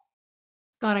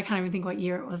 God, I can't even think what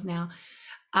year it was now.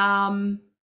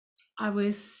 I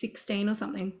was 16 or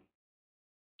something.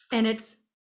 And it's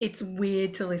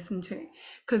weird to listen to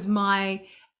because my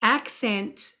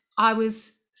accent, I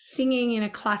was singing in a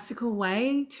classical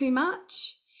way too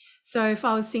much. So if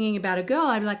I was singing about a girl,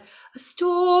 I'd be like, a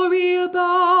story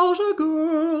about a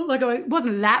girl. Like, it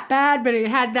wasn't that bad, but it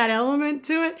had that element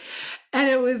to it. And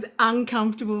it was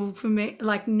uncomfortable for me.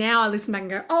 Like, now I listen back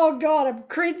and go, oh God, I'm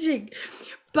cringing.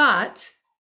 But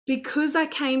because I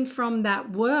came from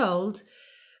that world,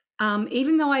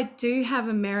 even though I do have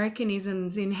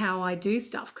Americanisms in how I do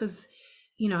stuff, because,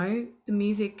 you know, the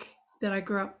music that I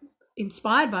grew up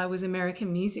inspired by was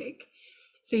American music.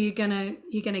 So you're gonna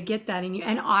get that in you.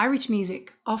 And Irish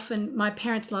music, often my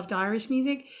parents loved Irish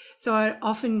music, so I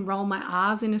often roll my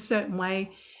R's in a certain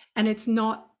way, and it's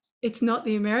not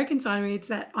the American side of me, it's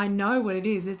that I know what it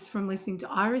is. It's from listening to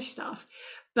Irish stuff.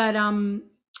 But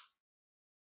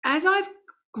as I've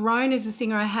grown as a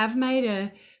singer, I have made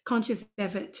a conscious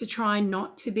effort to try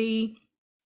not to be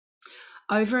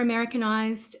over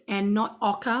Americanized and not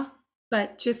ochre,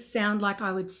 but just sound like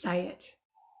I would say it.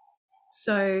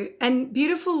 So, and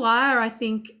Beautiful Liar, I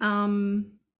think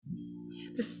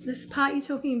this part you're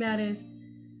talking about is,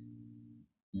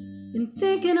 been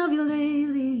thinking of you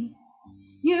lately,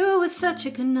 you were such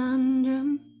a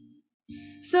conundrum,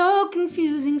 so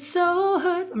confusing, so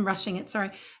I'm rushing it,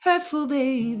 sorry, hurtful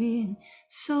baby, and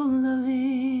so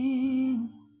loving.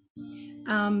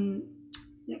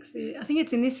 Next bit, I think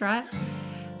it's in this, right?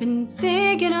 Been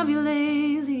thinking of you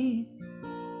lately,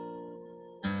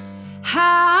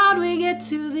 how'd we get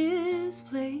to this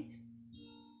place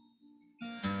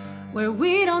where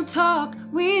we don't talk,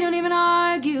 we don't even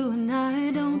argue, and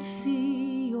I don't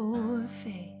see your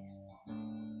face?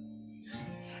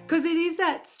 Because it is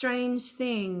that strange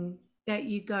thing that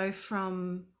you go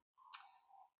from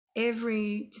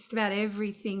just about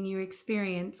everything you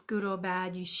experience, good or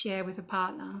bad, you share with a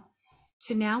partner,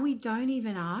 to now we don't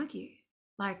even argue.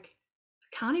 Like,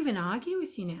 I can't even argue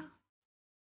with you now.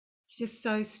 It's just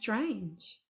so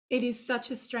strange. It is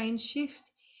such a strange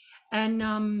shift.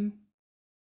 And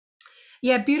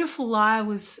yeah, Beautiful Liar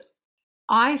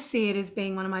I see it as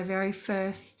being one of my very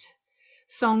first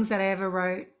songs that I ever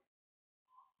wrote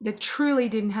that truly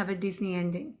didn't have a Disney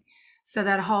ending. So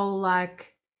that whole,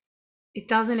 like, it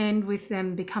doesn't end with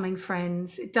them becoming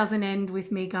friends. It doesn't end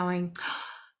with me going,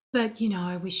 but, you know,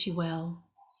 I wish you well.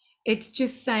 It's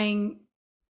just saying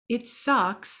it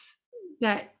sucks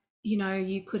that, you know,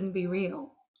 you couldn't be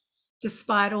real.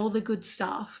 Despite all the good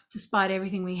stuff, despite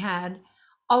everything we had,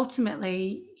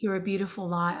 ultimately, you're a beautiful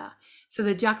liar. So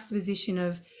the juxtaposition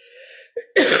of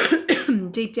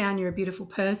deep down, you're a beautiful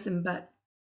person, but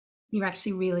you're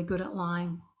actually really good at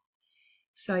lying.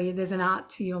 So there's an art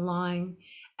to your lying.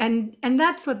 And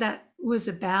that's what that was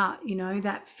about, you know,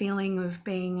 that feeling of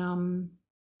being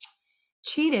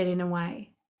cheated in a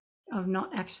way, of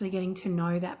not actually getting to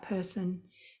know that person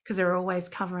because they're always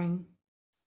covering.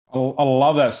 I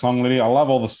love that song, Lydia. I love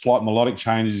all the slight melodic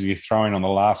changes you throw in on the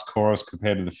last chorus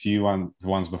compared to the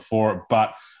ones before it.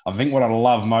 But I think what I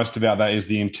love most about that is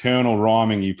the internal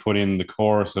rhyming you put in the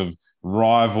chorus of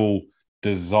rival,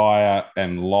 desire,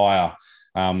 and liar.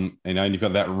 You know, and you've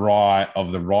got that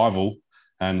of the rival,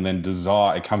 and then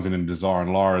desire. It comes in desire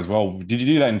and liar as well. Did you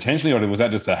do that intentionally, or was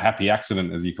that just a happy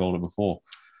accident, as you called it before?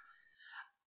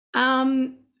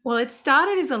 Well, it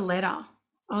started as a letter.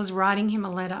 I was writing him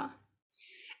a letter.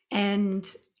 And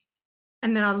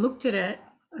then I looked at it.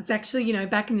 It was actually, you know,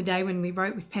 back in the day when we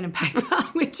wrote with pen and paper,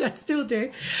 which I still do.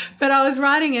 But I was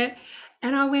writing it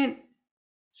and I went,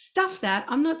 stuff that.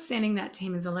 I'm not sending that to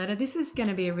him as a letter. This is going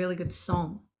to be a really good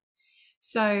song.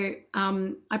 So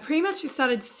I pretty much just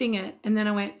started to sing it. And then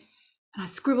I went and I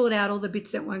scribbled out all the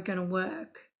bits that weren't going to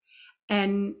work.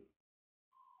 And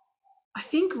I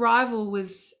think rival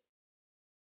was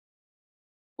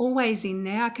always in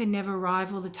there. I could never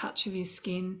rival the touch of your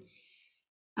skin.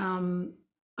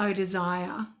 Oh,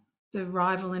 desire, the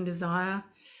rival and desire.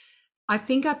 I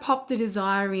think I popped the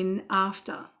desire in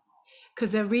after,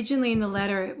 because originally in the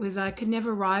letter it was, I could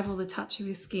never rival the touch of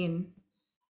your skin.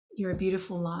 You're a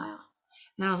beautiful liar.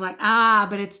 And I was like,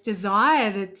 but it's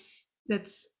desire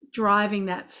that's driving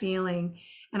that feeling.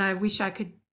 And I wish I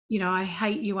could, you know, I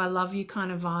hate you, I love you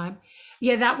kind of vibe.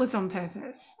 Yeah, that was on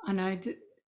purpose. I know.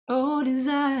 Oh,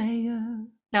 desire.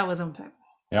 That was on purpose.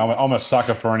 Yeah, I'm a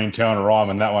sucker for an internal rhyme,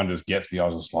 and that one just gets me. I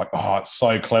was just like, oh, it's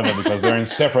so clever because they're in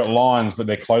separate lines, but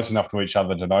they're close enough to each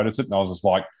other to notice it. And I was just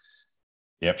like,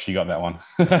 yep, she got that one.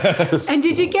 And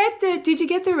did you get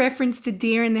the reference to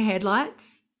deer in the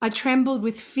headlights? I trembled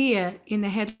with fear in the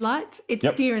headlights. It's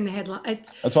yep. Deer in the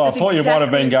headlights. That's why I thought you might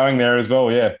have been going there as well.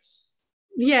 Yeah.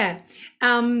 Yeah.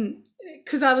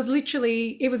 Because I was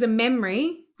literally, it was a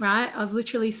memory. Right, I was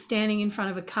literally standing in front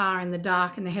of a car in the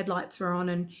dark and the headlights were on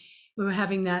and we were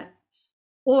having that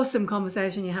awesome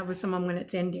conversation you have with someone when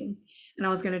it's ending. And I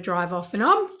was going to drive off and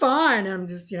I'm fine. And I'm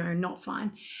just, not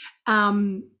fine.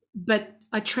 But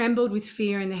I trembled with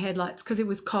fear in the headlights because it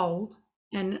was cold.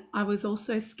 And I was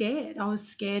also scared. I was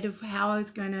scared of how I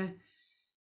was going to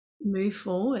move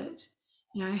forward.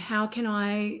 How can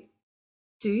I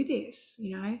do this?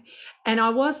 And I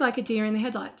was like a deer in the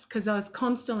headlights because I was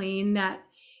constantly in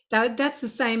that's the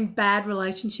same bad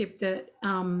relationship that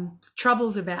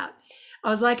Trouble's about. I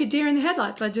was like a deer in the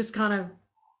headlights. I just kind of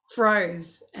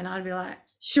froze and I'd be like,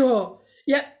 sure,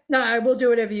 yep, no, we'll do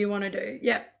whatever you want to do.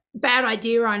 Yep, bad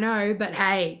idea, I know, but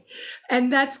hey.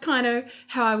 And that's kind of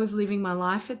how I was living my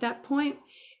life at that point,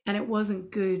 and it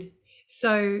wasn't good.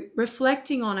 So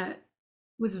reflecting on it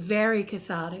was very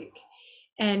cathartic.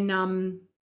 And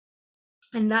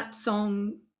that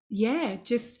song,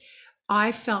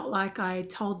 I felt like I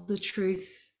told the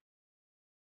truth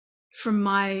from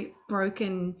my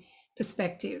broken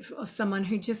perspective of someone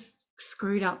who just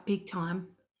screwed up big time.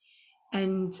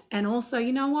 And also,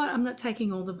 you know what? I'm not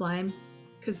taking all the blame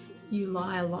because you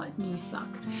lie a lot and you suck.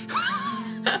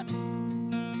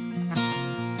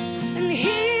 And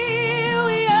here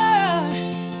we are,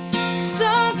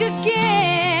 sunk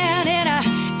again, and I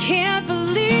can't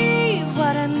believe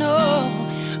what I know.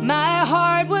 My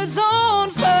heart was on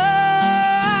fire.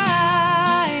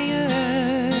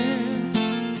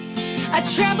 I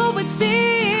trembled with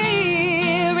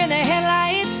fear in the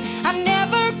headlights. I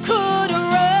never could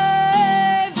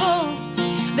rival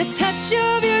the touch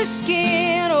of your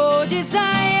skin or desire.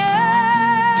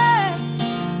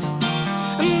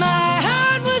 My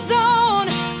heart was on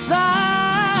fire.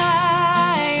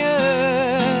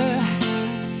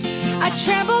 I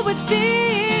trembled with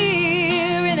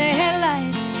fear in the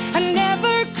headlights. I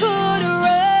never could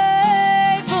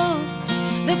rival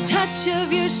the touch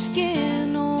of your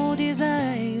skin or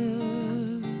desire.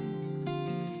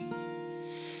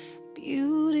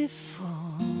 Beautiful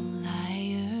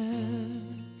liar.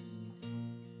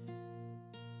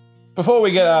 Before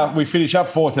we finish up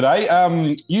for today,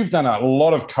 you've done a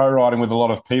lot of co-writing with a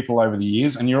lot of people over the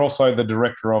years, and you're also the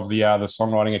director of the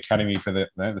Songwriting Academy for the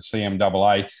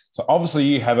CMAA. So obviously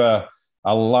you have a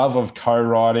love of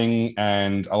co-writing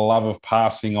and a love of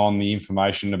passing on the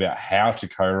information about how to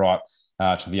co-write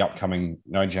to the upcoming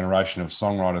generation of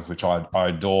songwriters, which I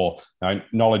adore.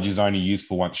 Knowledge is only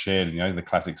useful once shared, the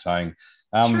classic saying.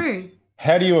 True.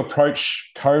 How do you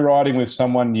approach co-writing with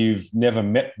someone you've never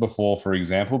met before, for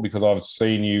example? Because I've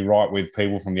seen you write with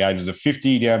people from the ages of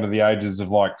 50 down to the ages of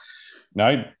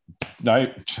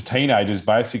teenagers,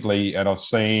 basically. And I've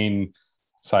seen,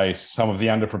 say, some of the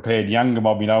underprepared younger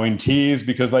mob, in tears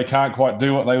because they can't quite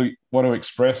do what they want to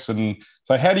express. And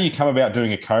so how do you come about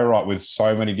doing a co-write with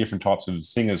so many different types of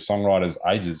singers, songwriters,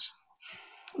 ages?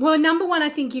 Well, number one, I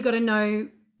think you got to know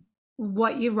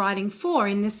what you're writing for,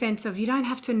 in the sense of you don't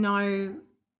have to know,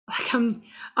 like I'm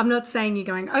not saying you're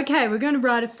going, okay, we're going to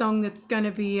write a song that's going to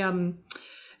be in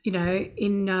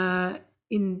the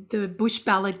bush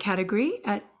ballad category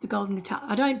at the Golden Guitar.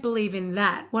 I don't believe in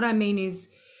that. What I mean is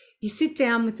you sit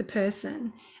down with the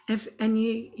person and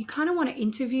you kind of want to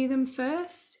interview them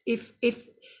first. If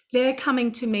they're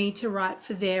coming to me to write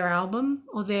for their album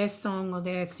or their song or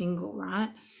their single,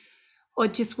 right? Or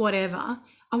just whatever,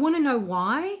 I want to know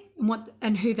why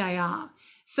and who they are.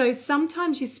 So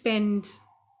sometimes you spend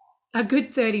a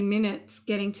good 30 minutes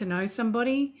getting to know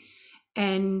somebody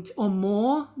or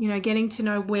more, getting to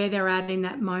know where they're at in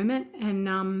that moment.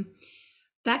 And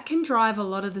that can drive a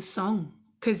lot of the song,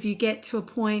 because you get to a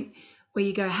point where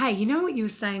you go, hey, you know what you were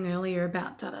saying earlier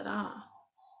about da-da-da?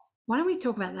 Why don't we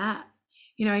talk about that?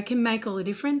 It can make all the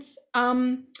difference.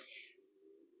 I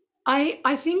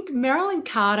think Marilyn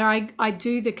Carter, I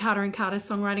do the Carter and Carter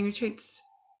songwriting retreats.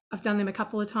 I've done them a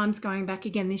couple of times, going back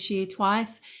again this year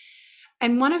twice.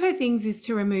 And one of her things is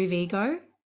to remove ego.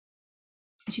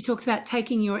 She talks about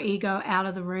taking your ego out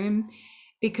of the room,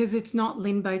 because it's not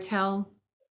Lynn Botel.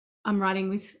 I'm writing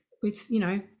with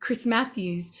Chris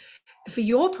Matthews for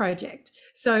your project.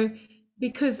 So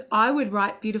because I would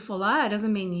write beautiful liar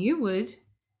doesn't mean you would.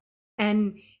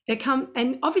 And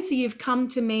obviously you've come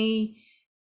to me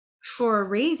for a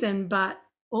reason, but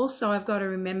also I've got to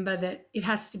remember that it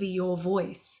has to be your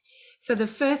voice. So the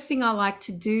first thing I like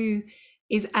to do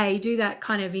is do that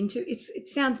kind of it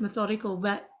sounds methodical,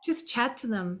 but just chat to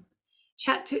them.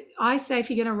 I say, if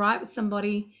you're going to write with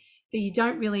somebody that you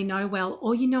don't really know well,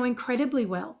 or you know incredibly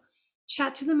well,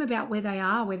 chat to them about where they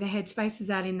are, where their headspace is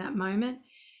at in that moment,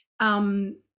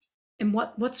 and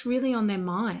what's really on their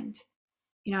mind.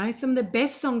 Some of the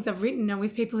best songs I've written are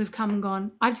with people who've come and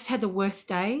gone, I've just had the worst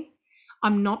day.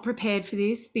 I'm not prepared for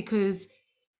this because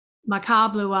my car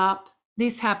blew up,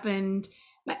 this happened,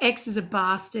 my ex is a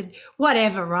bastard,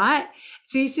 whatever, right?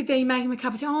 So you sit there, you make him a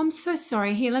cup of tea. Oh, I'm so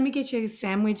sorry. Here, let me get you a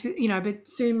sandwich. You know, but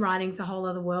Zoom writing's a whole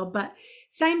other world. But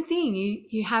same thing,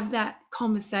 you have that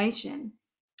conversation.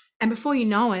 And before you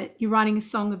know it, you're writing a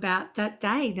song about that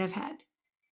day they've had,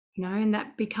 you know, and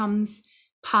that becomes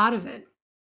part of it.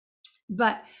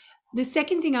 But the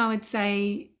second thing I would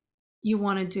say you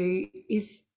want to do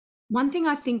is one thing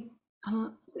I think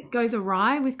goes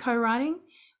awry with co-writing,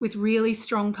 with really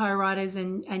strong co-writers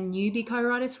and newbie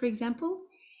co-writers, for example,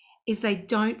 is they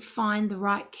don't find the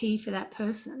right key for that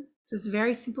person. So it's a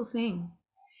very simple thing.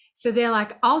 So they're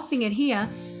like, I'll sing it here,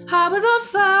 Harbour's on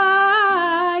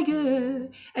fire.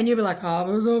 And you'll be like,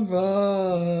 Harbour's on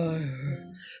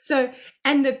fire. So,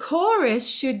 and the chorus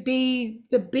should be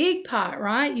the big part,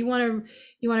 right? You want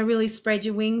to really spread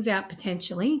your wings out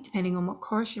potentially, depending on what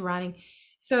chorus you're writing.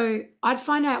 So I'd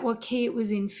find out what key it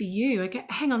was in for you. Okay,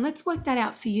 hang on, let's work that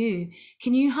out for you.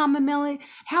 Can you hum a melody?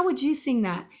 How would you sing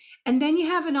that? And then you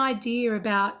have an idea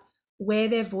about where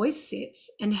their voice sits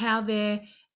and how their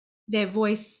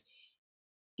voice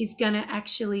is going to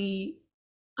actually,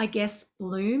 I guess,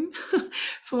 bloom,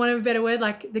 for want of a better word,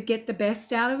 like get the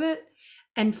best out of it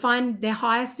and find their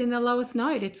highest and their lowest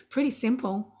note. It's pretty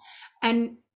simple.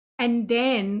 And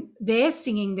then they're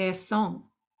singing their song,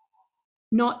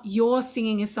 not you're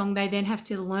singing a song they then have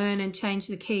to learn and change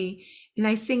the key. And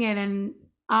they sing it and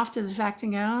after the fact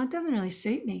and go, oh, it doesn't really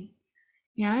suit me.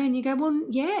 You know, and you go, well,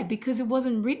 yeah, because it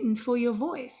wasn't written for your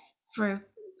voice, for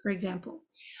example.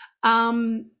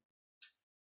 The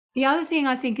other thing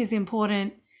I think is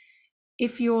important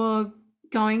if you're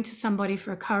going to somebody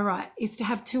for a co-write is to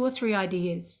have 2 or 3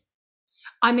 ideas.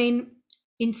 I mean,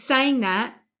 in saying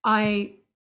that, I'd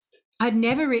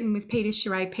never written with Peter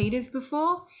Sheree Peters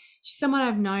before. She's someone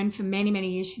I've known for many,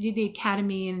 many years. She did the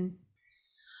Academy in,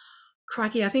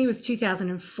 crikey, I think it was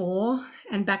 2004.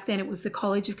 And back then it was the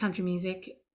College of Country Music.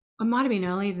 I might have been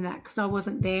earlier than that because I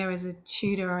wasn't there as a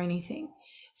tutor or anything.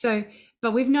 So,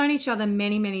 but we've known each other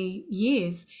many, many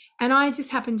years. And I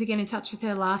just happened to get in touch with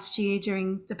her last year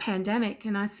during the pandemic.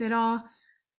 And I said, oh,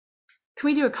 can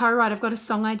we do a co-write? I've got a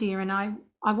song idea and I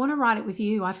want to write it with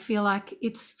you. I feel like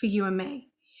it's for you and me.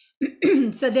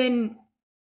 So then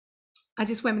I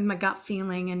just went with my gut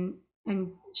feeling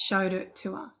and showed it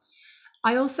to her.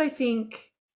 I also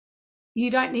think you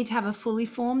don't need to have a fully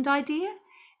formed idea.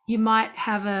 You might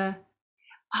have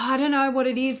I don't know what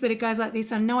it is, but it goes like this.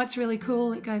 I know it's really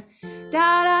cool. It goes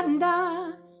da da da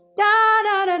da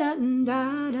da da da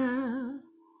da da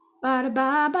ba da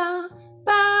ba ba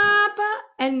ba ba,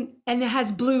 and it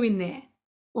has blue in there,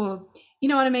 or you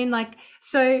know what I mean. Like,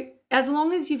 so as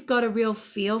long as you've got a real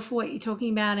feel for what you're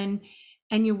talking about and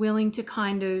you're willing to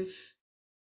kind of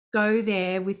go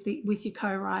there with your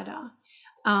co-writer,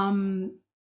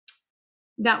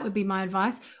 that would be my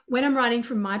advice. When I'm writing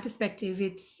from my perspective,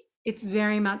 it's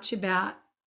very much about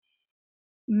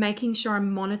making sure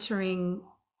I'm monitoring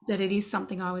that it is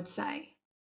something I would say.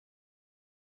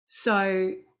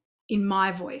 So in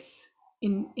my voice,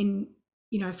 in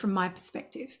you know, from my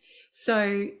perspective.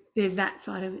 So there's that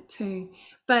side of it too.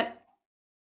 But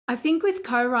I think with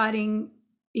co-writing,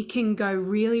 it can go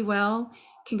really well,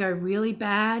 can go really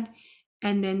bad.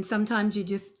 And then sometimes you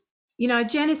just, you know,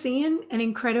 Janice Ian, an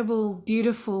incredible,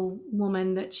 beautiful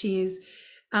woman that she is,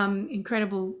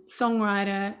 incredible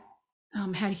songwriter,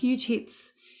 had huge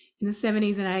hits in the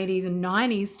 70s and 80s and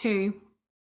 90s too,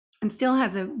 and still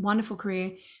has a wonderful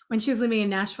career. When she was living in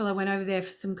Nashville, I went over there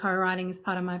for some co-writing as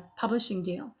part of my publishing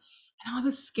deal, and I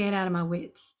was scared out of my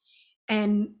wits.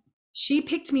 And she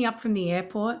picked me up from the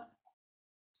airport.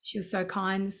 She was so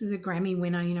kind. This is a Grammy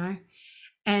winner, you know.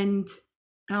 And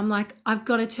I'm like, I've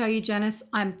got to tell you, Janice,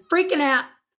 I'm freaking out.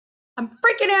 I'm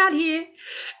freaking out here.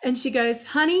 And she goes,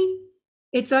 honey,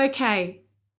 it's okay.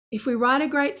 If we write a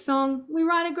great song, we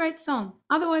write a great song.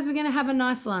 Otherwise, we're going to have a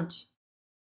nice lunch.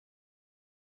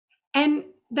 And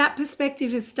that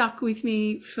perspective has stuck with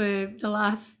me for the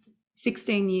last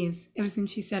 16 years, ever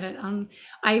since she said it.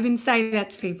 I even say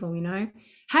that to people, you know.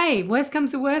 Hey, worst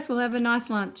comes to worst, we'll have a nice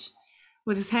lunch.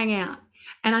 We'll just hang out.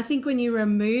 And I think when you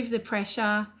remove the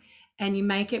pressure and you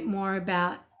make it more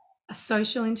about a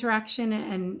social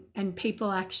interaction and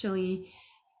people actually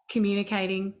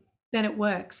communicating, then it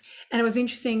works. And it was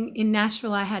interesting, in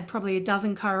Nashville, I had probably a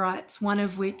dozen co-writes, one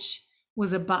of which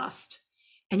was a bust.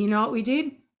 And you know what we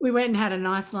did? We went and had a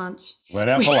nice lunch. Went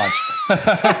out for lunch.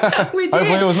 We did.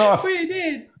 Hopefully it was nice. We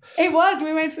did. It was.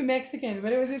 We went for Mexican,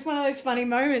 but it was just one of those funny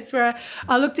moments where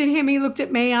I looked at him, he looked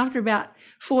at me after about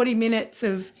 40 minutes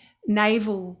of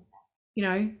navel, you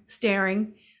know,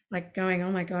 staring. like going,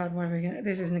 oh my God, what are we gonna,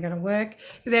 this isn't going to work.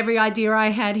 Because every idea I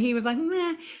had, he was like,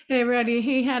 meh. And every idea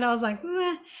he had, I was like,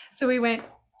 meh. So we went, do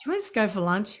you want to just go for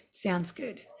lunch? Sounds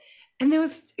good. And it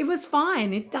was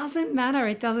fine. It doesn't matter.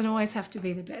 It doesn't always have to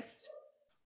be the best.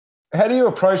 How do you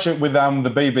approach it with the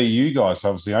BBU guys?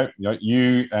 Obviously,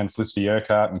 you and Felicity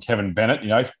Urquhart and Kevin Bennett,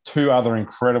 two other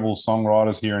incredible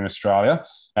songwriters here in Australia,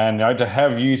 and to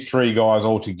have you three guys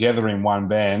all together in one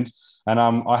band. And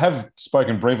I have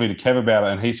spoken briefly to Kev about it,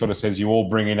 and he sort of says you all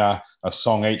bring in a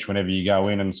song each whenever you go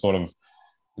in and sort of,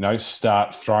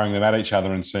 start throwing them at each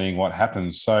other and seeing what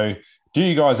happens. So do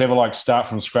you guys ever like start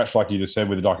from scratch, like you just said,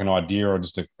 with like an idea or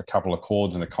just a couple of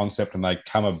chords and a concept and they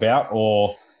come about?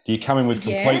 Or do you come in with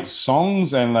complete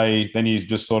songs and then you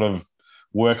just sort of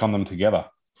work on them together?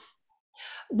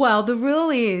 Well, the rule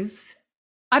is,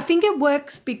 I think it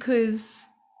works because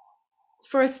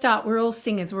for a start, we're all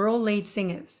singers. We're all lead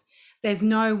singers. There's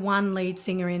no one lead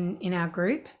singer in our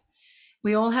group.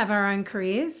 We all have our own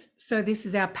careers. So this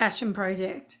is our passion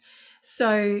project.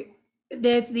 So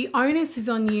the onus is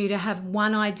on you to have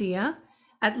one idea,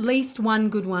 at least one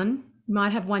good one. You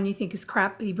might have one you think is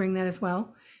crap, but you bring that as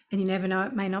well. And you never know,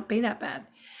 it may not be that bad.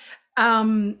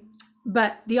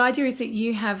 But the idea is that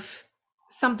you have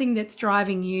something that's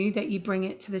driving you, that you bring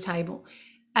it to the table.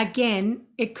 Again,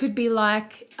 it could be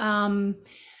like a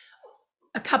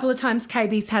couple of times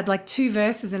KB's had like 2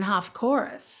 verses and half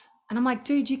chorus. And I'm like,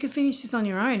 dude, you could finish this on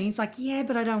your own. He's like, yeah,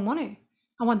 but I don't want to.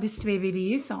 I want this to be a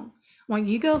BBU song. I want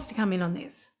you girls to come in on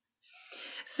this.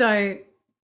 So,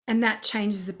 and that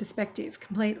changes the perspective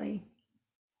completely.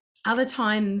 Other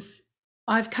times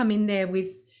I've come in there with,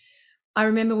 I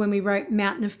remember when we wrote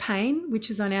Mountain of Pain, which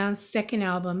was on our second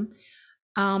album,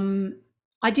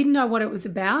 I didn't know what it was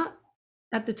about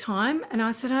at the time. And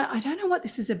I said, I don't know what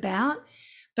this is about,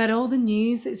 but all the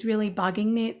news is really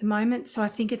bugging me at the moment. So I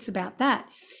think it's about that.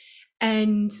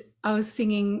 And I was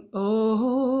singing,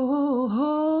 oh,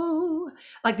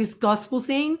 like this gospel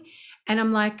thing. And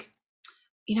I'm like,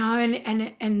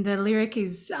 and the lyric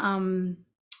is,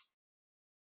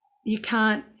 you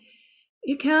can't,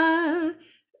 da,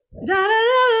 da,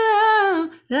 da,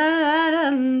 da, da,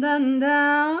 da,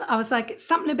 da. I was like, it's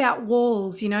something about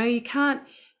walls, you can't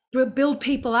build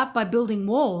people up by building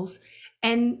walls.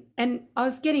 And I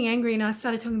was getting angry and I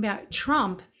started talking about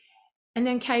Trump. And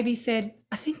then KB said,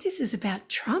 I think this is about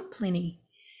Trump, Linny.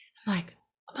 I'm like,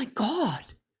 oh my God,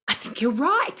 I think you're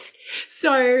right.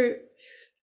 So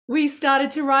we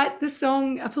started to write the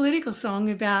song, a political song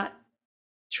about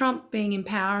Trump being in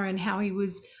power and how he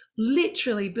was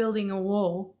literally building a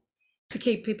wall to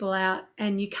keep people out.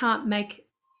 And you can't make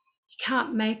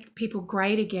people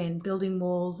great again, building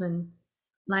walls and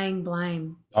laying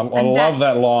blame. I love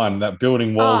that line, that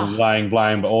building walls and laying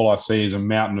blame, but all I see is a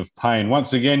mountain of pain.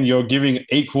 Once again, you're giving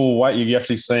equal weight. You're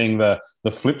actually seeing the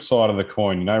flip side of the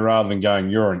coin, rather than going,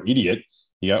 you're an idiot.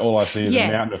 You go, all I see is a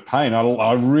mountain of pain.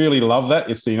 I really love that.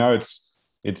 It's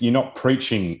you're not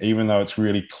preaching, even though it's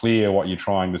really clear what you're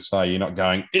trying to say. You're not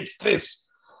going, it's this.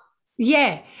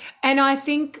 Yeah. And I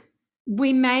think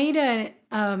we made an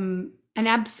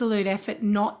absolute effort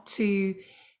not to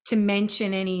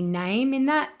mention any name in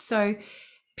that. So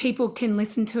people can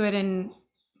listen to it and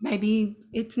maybe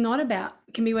it's not about,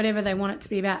 it can be whatever they want it to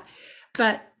be about.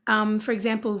 But for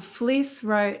example, Fliss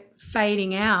wrote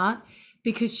Fading Out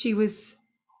because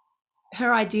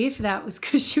her idea for that was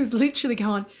because she was literally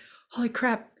going, holy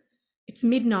crap, it's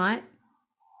midnight.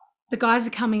 The guys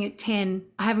are coming at 10.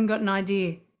 I haven't got an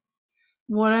idea.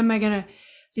 What am I going to,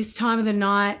 this time of the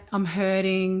night, I'm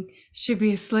hurting, should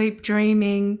be asleep,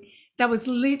 dreaming. That was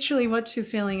literally what she was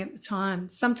feeling at the time.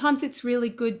 Sometimes it's really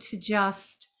good to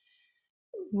just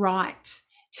write,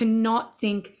 to not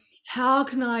think, how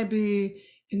can I be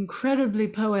incredibly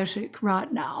poetic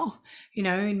right now?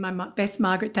 In my best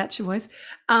Margaret Thatcher voice.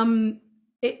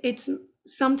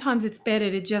 Sometimes it's better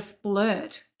to just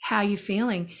blurt how you're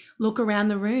feeling. Look around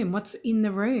the room. What's in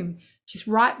the room? Just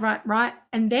write,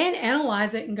 and then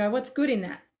analyze it and go, what's good in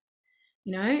that?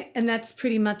 And that's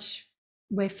pretty much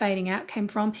where Fading Out came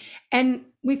from. And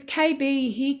with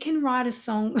KB, he can write a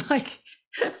song like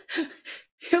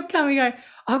he'll come and go,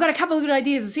 I've got a couple of good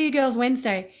ideas. I'll see you girls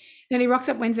Wednesday. And then he rocks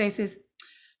up Wednesday and says,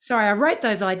 sorry, I wrote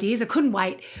those ideas. I couldn't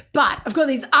wait, but I've got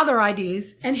these other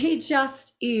ideas. And he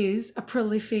just is a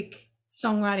prolific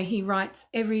songwriter. He writes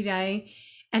every day.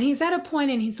 And he's at a point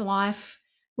in his life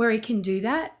where he can do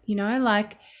that,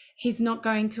 like he's not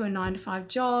going to a 9-to-5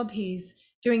 job. He's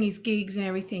doing his gigs and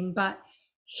everything, but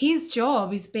his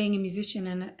job is being a musician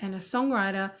and a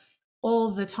songwriter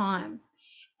all the time.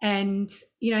 And,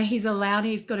 he's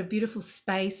got a beautiful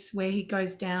space where he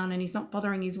goes down and he's not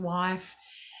bothering his wife.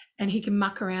 and he can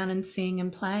muck around and sing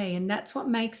and play. And that's what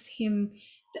makes him,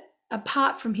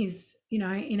 apart from his,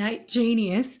 innate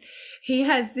genius, he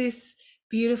has this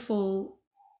beautiful,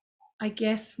 I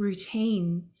guess,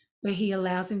 routine where he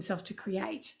allows himself to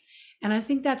create. And I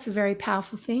think that's a very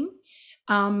powerful thing.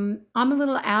 I'm a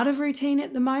little out of routine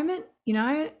at the moment,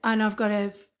 and I've got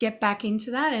to get back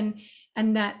into that.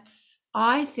 And that's,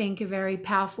 I think, a very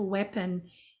powerful weapon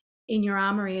in your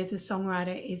armory as a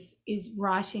songwriter is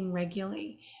writing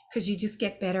regularly, because you just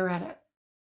get better at it.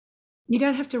 You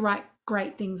don't have to write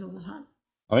great things all the time.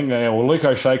 I think Luke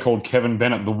O'Shea called Kevin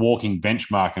Bennett the walking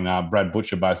benchmark, and Brad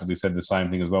Butcher basically said the same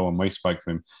thing as well when we spoke to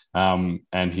him.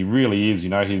 And he really is,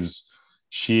 his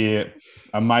sheer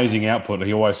amazing output.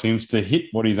 He always seems to hit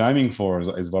what he's aiming for,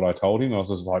 is what I told him. I was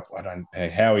just like, I don't know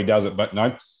how he does it, but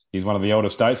no, he's one of the elder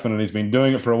statesmen and he's been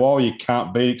doing it for a while. You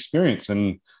can't beat experience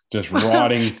and just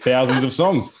writing thousands of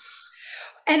songs.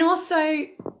 And also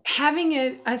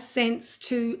having a sense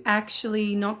to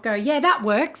actually not go, yeah, that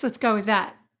works, let's go with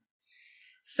that.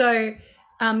 So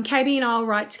KB and I will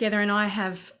write together, and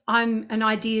I'm an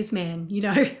ideas man,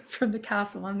 from the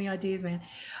castle. I'm the ideas man.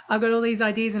 I've got all these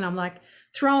ideas and I'm like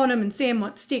throwing them and seeing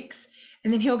what sticks.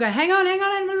 And then he'll go, hang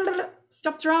on,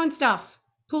 stop throwing stuff.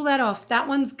 Pull that off. That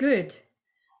one's good.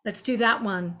 Let's do that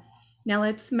one. Now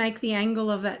let's make the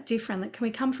angle of that different. Can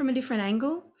we come from a different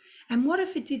angle? And what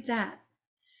if it did that?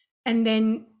 And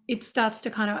then it starts to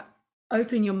kind of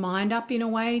open your mind up in a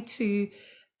way to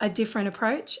a different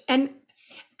approach. And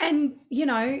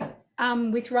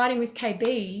with writing with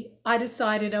KB, I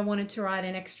decided I wanted to write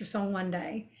an extra song one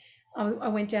day. I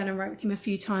went down and wrote with him a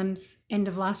few times end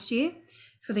of last year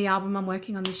for the album I'm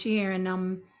working on this year.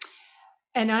 And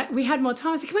we had more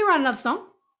time. I said, can we write another song?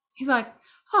 He's like,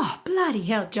 oh, bloody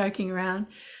hell, joking around.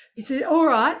 He said, all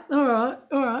right.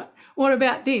 What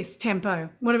about this tempo?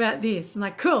 What about this? I'm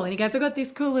like, cool. And he goes, I got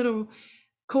this cool little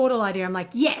chordal idea. I'm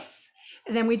like, yes.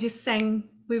 And then we just sang,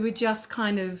 we were just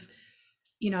kind of,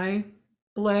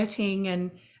 blurting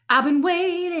and I've been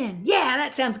waiting. Yeah,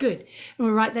 that sounds good. And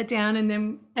we'll write that down.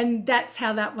 And that's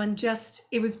how that one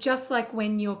it was just like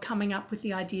when you're coming up with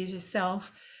the ideas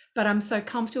yourself. But I'm so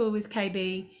comfortable with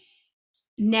KB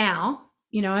now,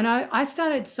 and I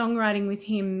started songwriting with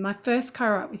him. My first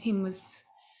co-write with him was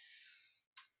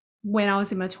when I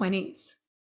was in my 20s,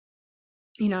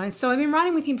 so I've been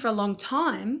writing with him for a long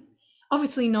time,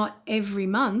 obviously not every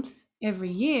month,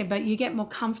 every year, but you get more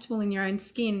comfortable in your own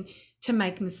skin to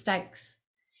make mistakes.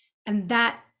 And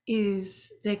that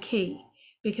is the key,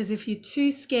 because if you're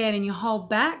too scared and you hold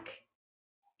back,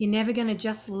 you're never going to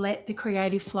just let the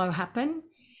creative flow happen.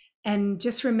 And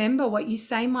just remember, what you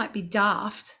say might be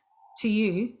daft to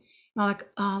you. I'm like,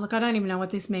 oh, look, I don't even know what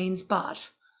this means, but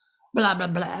blah, blah,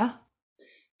 blah.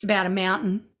 It's about a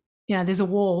mountain. There's a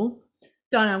wall.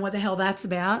 Don't know what the hell that's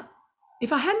about.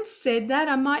 If I hadn't said that,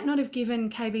 I might not have given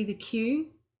KB the cue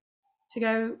to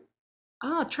go,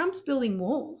 Trump's building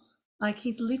walls. Like,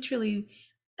 he's literally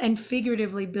and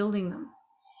figuratively building them.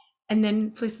 And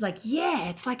then Fliss is like, yeah,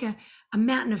 it's like a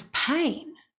mountain of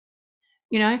pain,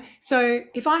 So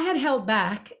if I had held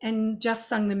back and just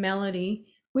sung the melody,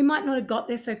 we might not have got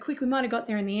there so quick. We might have got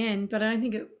there in the end, but I don't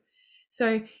think it.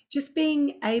 So just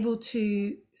being able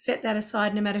to set that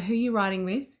aside, no matter who you're writing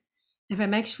with. If it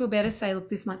makes you feel better, say, look,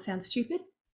 this might sound stupid,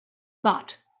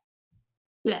 but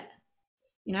blah.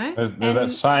 There's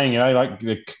that saying, like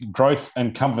the growth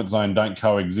and comfort zone don't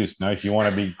coexist. If you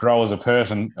want to grow as a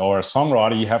person or a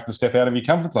songwriter, you have to step out of your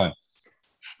comfort zone.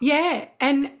 Yeah.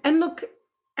 And look,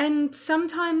 and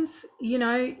sometimes,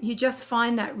 you just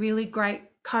find that really great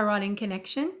co-writing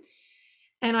connection.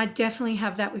 And I definitely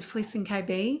have that with Fliss and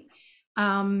KB.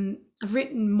 I've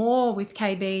written more with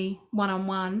KB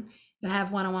one-on-one than I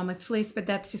have one-on-one with Fliss, but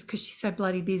that's just because she's so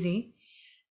bloody busy.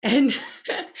 And,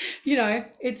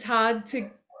 it's hard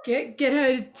to get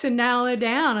her to nail her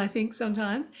down, I think,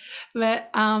 sometimes. But,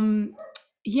 and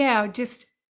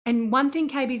one thing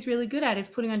KB's really good at is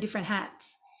putting on different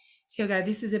hats. So he'll go,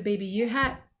 this is a BBU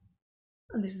hat,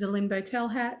 this is a Lynn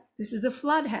Botel hat, this is a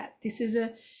Flood hat, this is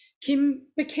a Kim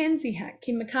McKenzie hat,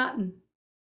 Kim McCartan,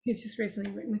 who's just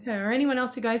recently written with her, or anyone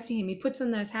else who goes to him. He puts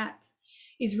on those hats.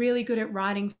 He's really good at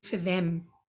writing for them,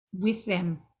 with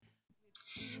them.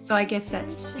 So I guess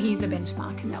he's a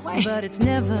benchmark in that way. But it's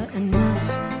never enough.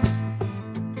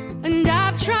 And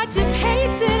I've tried to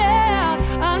pace it out,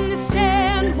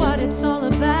 understand what it's all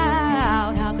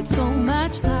about. How could so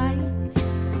much light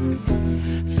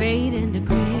fade into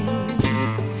gray?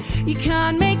 You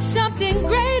can't make something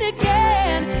great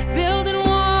again, building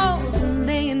walls and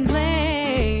laying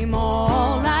blame.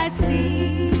 All I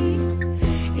see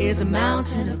is a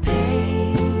mountain of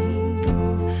pain.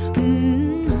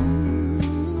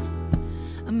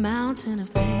 A mountain fountain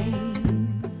of pain.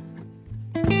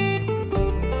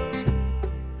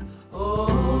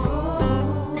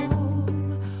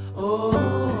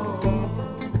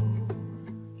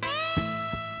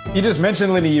 You just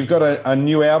mentioned, Linny, you've got a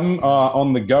new album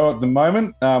on the go at the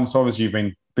moment. So obviously you've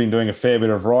been doing a fair bit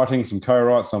of writing, some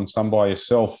co-writes, some by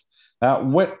yourself.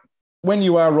 When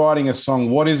you are writing a song,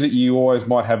 what is it you always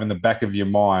might have in the back of your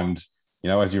mind,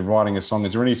 as you're writing a song?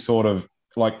 Is there any sort of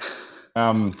like,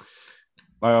 when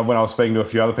I was speaking to a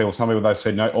few other people, some people, they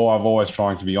said, no, I'm always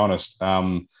trying to be honest.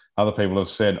 Other people have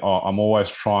said, I'm always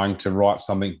trying to write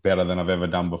something better than I've ever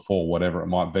done before, whatever it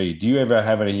might be. Do you ever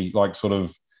have any like sort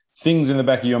of things in the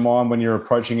back of your mind when you're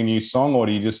approaching a new song, or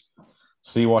do you just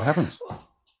see what happens?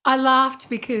 I laughed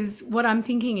because what I'm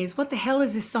thinking is, what the hell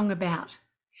is this song about?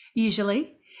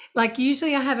 Usually I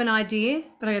have an idea,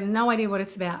 but I have no idea what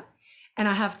it's about. And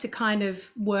I have to kind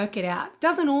of work it out. It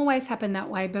doesn't always happen that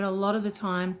way, but a lot of the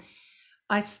time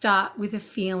I start with a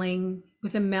feeling,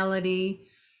 with a melody,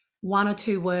 one or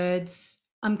two words.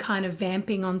 I'm kind of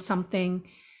vamping on something.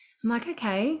 I'm like,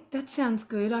 okay, that sounds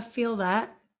good. I feel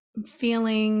that. I'm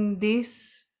feeling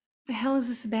this. The hell is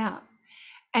this about?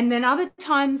 And then other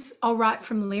times I'll write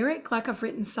from lyric, like I've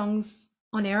written songs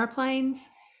on airplanes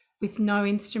with no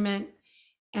instrument,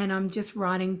 and I'm just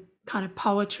writing kind of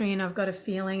poetry, and I've got a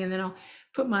feeling, and then I'll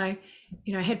put my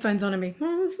headphones on and be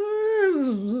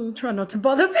try not to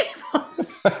bother people.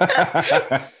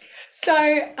 So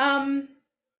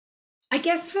I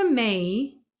guess for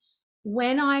me,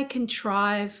 when I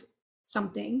contrive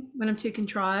something, when I'm too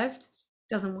contrived, it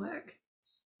doesn't work.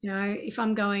 If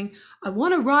I'm going, I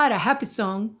want to write a happy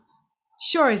song,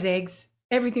 sure as eggs,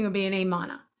 everything will be in E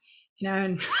minor,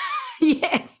 and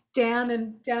yes, down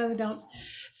in the dumps.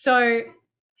 So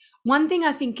one thing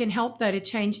I think can help, though, to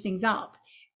change things up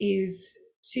is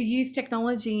to use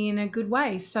technology in a good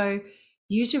way. So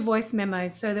use your voice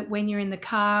memos so that when you're in the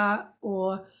car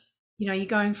or, you're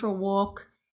going for a walk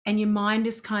and your mind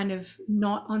is kind of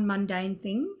not on mundane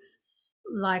things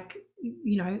like,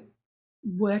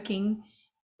 working,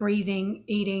 breathing,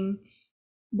 eating,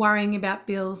 worrying about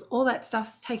bills, all that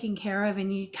stuff's taken care of,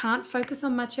 and you can't focus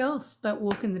on much else but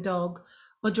walking the dog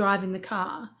or driving the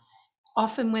car.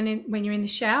 Often when you're in the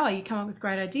shower, you come up with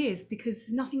great ideas because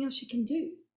there's nothing else you can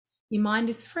do. Your mind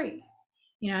is free,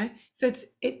 So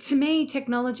to me,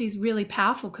 technology is really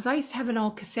powerful, because I used to have an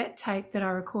old cassette tape that I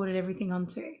recorded everything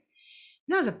onto. And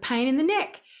that was a pain in the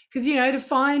neck because, to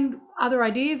find other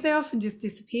ideas, they often just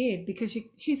disappeared because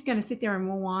who's going to sit there and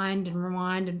rewind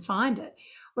and find it?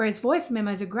 Whereas voice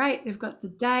memos are great. They've got the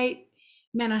date.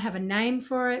 You may not have a name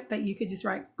for it, but you could just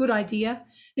write good idea.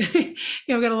 I've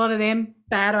got a lot of them,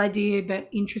 bad idea, but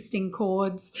interesting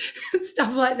chords,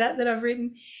 stuff like that I've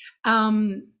written.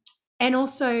 And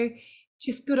also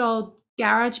just good old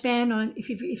GarageBand on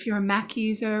if you're a Mac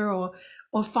user, or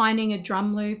finding a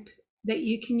drum loop that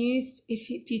you can use. If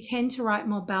you tend to write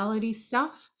more ballady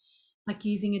stuff, like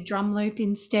using a drum loop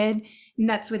instead, and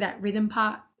that's where that rhythm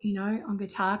part, on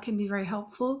guitar can be very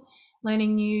helpful.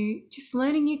 Learning new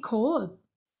chord.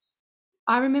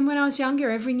 I remember when I was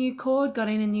younger, every new chord got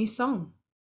in a new song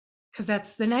because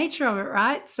that's the nature of it,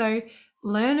 right? So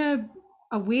learn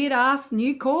a weird ass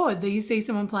new chord that you see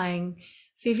someone playing.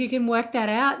 See if you can work that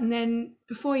out, and then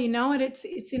before you know it,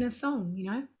 it's in a song,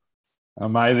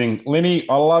 Amazing. Linny,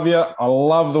 I love you. I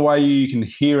love the way you can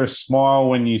hear a smile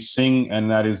when you sing,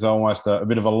 and that is almost a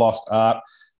bit of a lost art.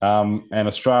 And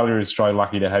Australia is so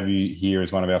lucky to have you here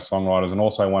as one of our songwriters, and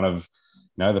also one of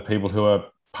the people who are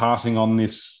passing on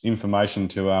this information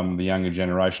to the younger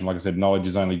generation. Like I said, knowledge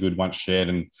is only good once shared,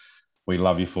 and we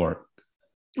love you for it.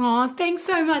 Oh, thanks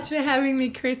so much for having me,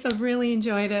 Chris. I've really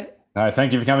enjoyed it. No,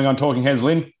 thank you for coming on Talking Heads,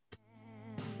 Lynn.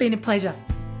 Been a pleasure.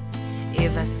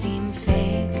 If I seem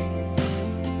fake,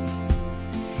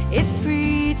 it's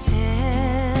pretend.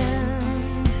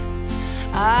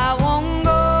 I won't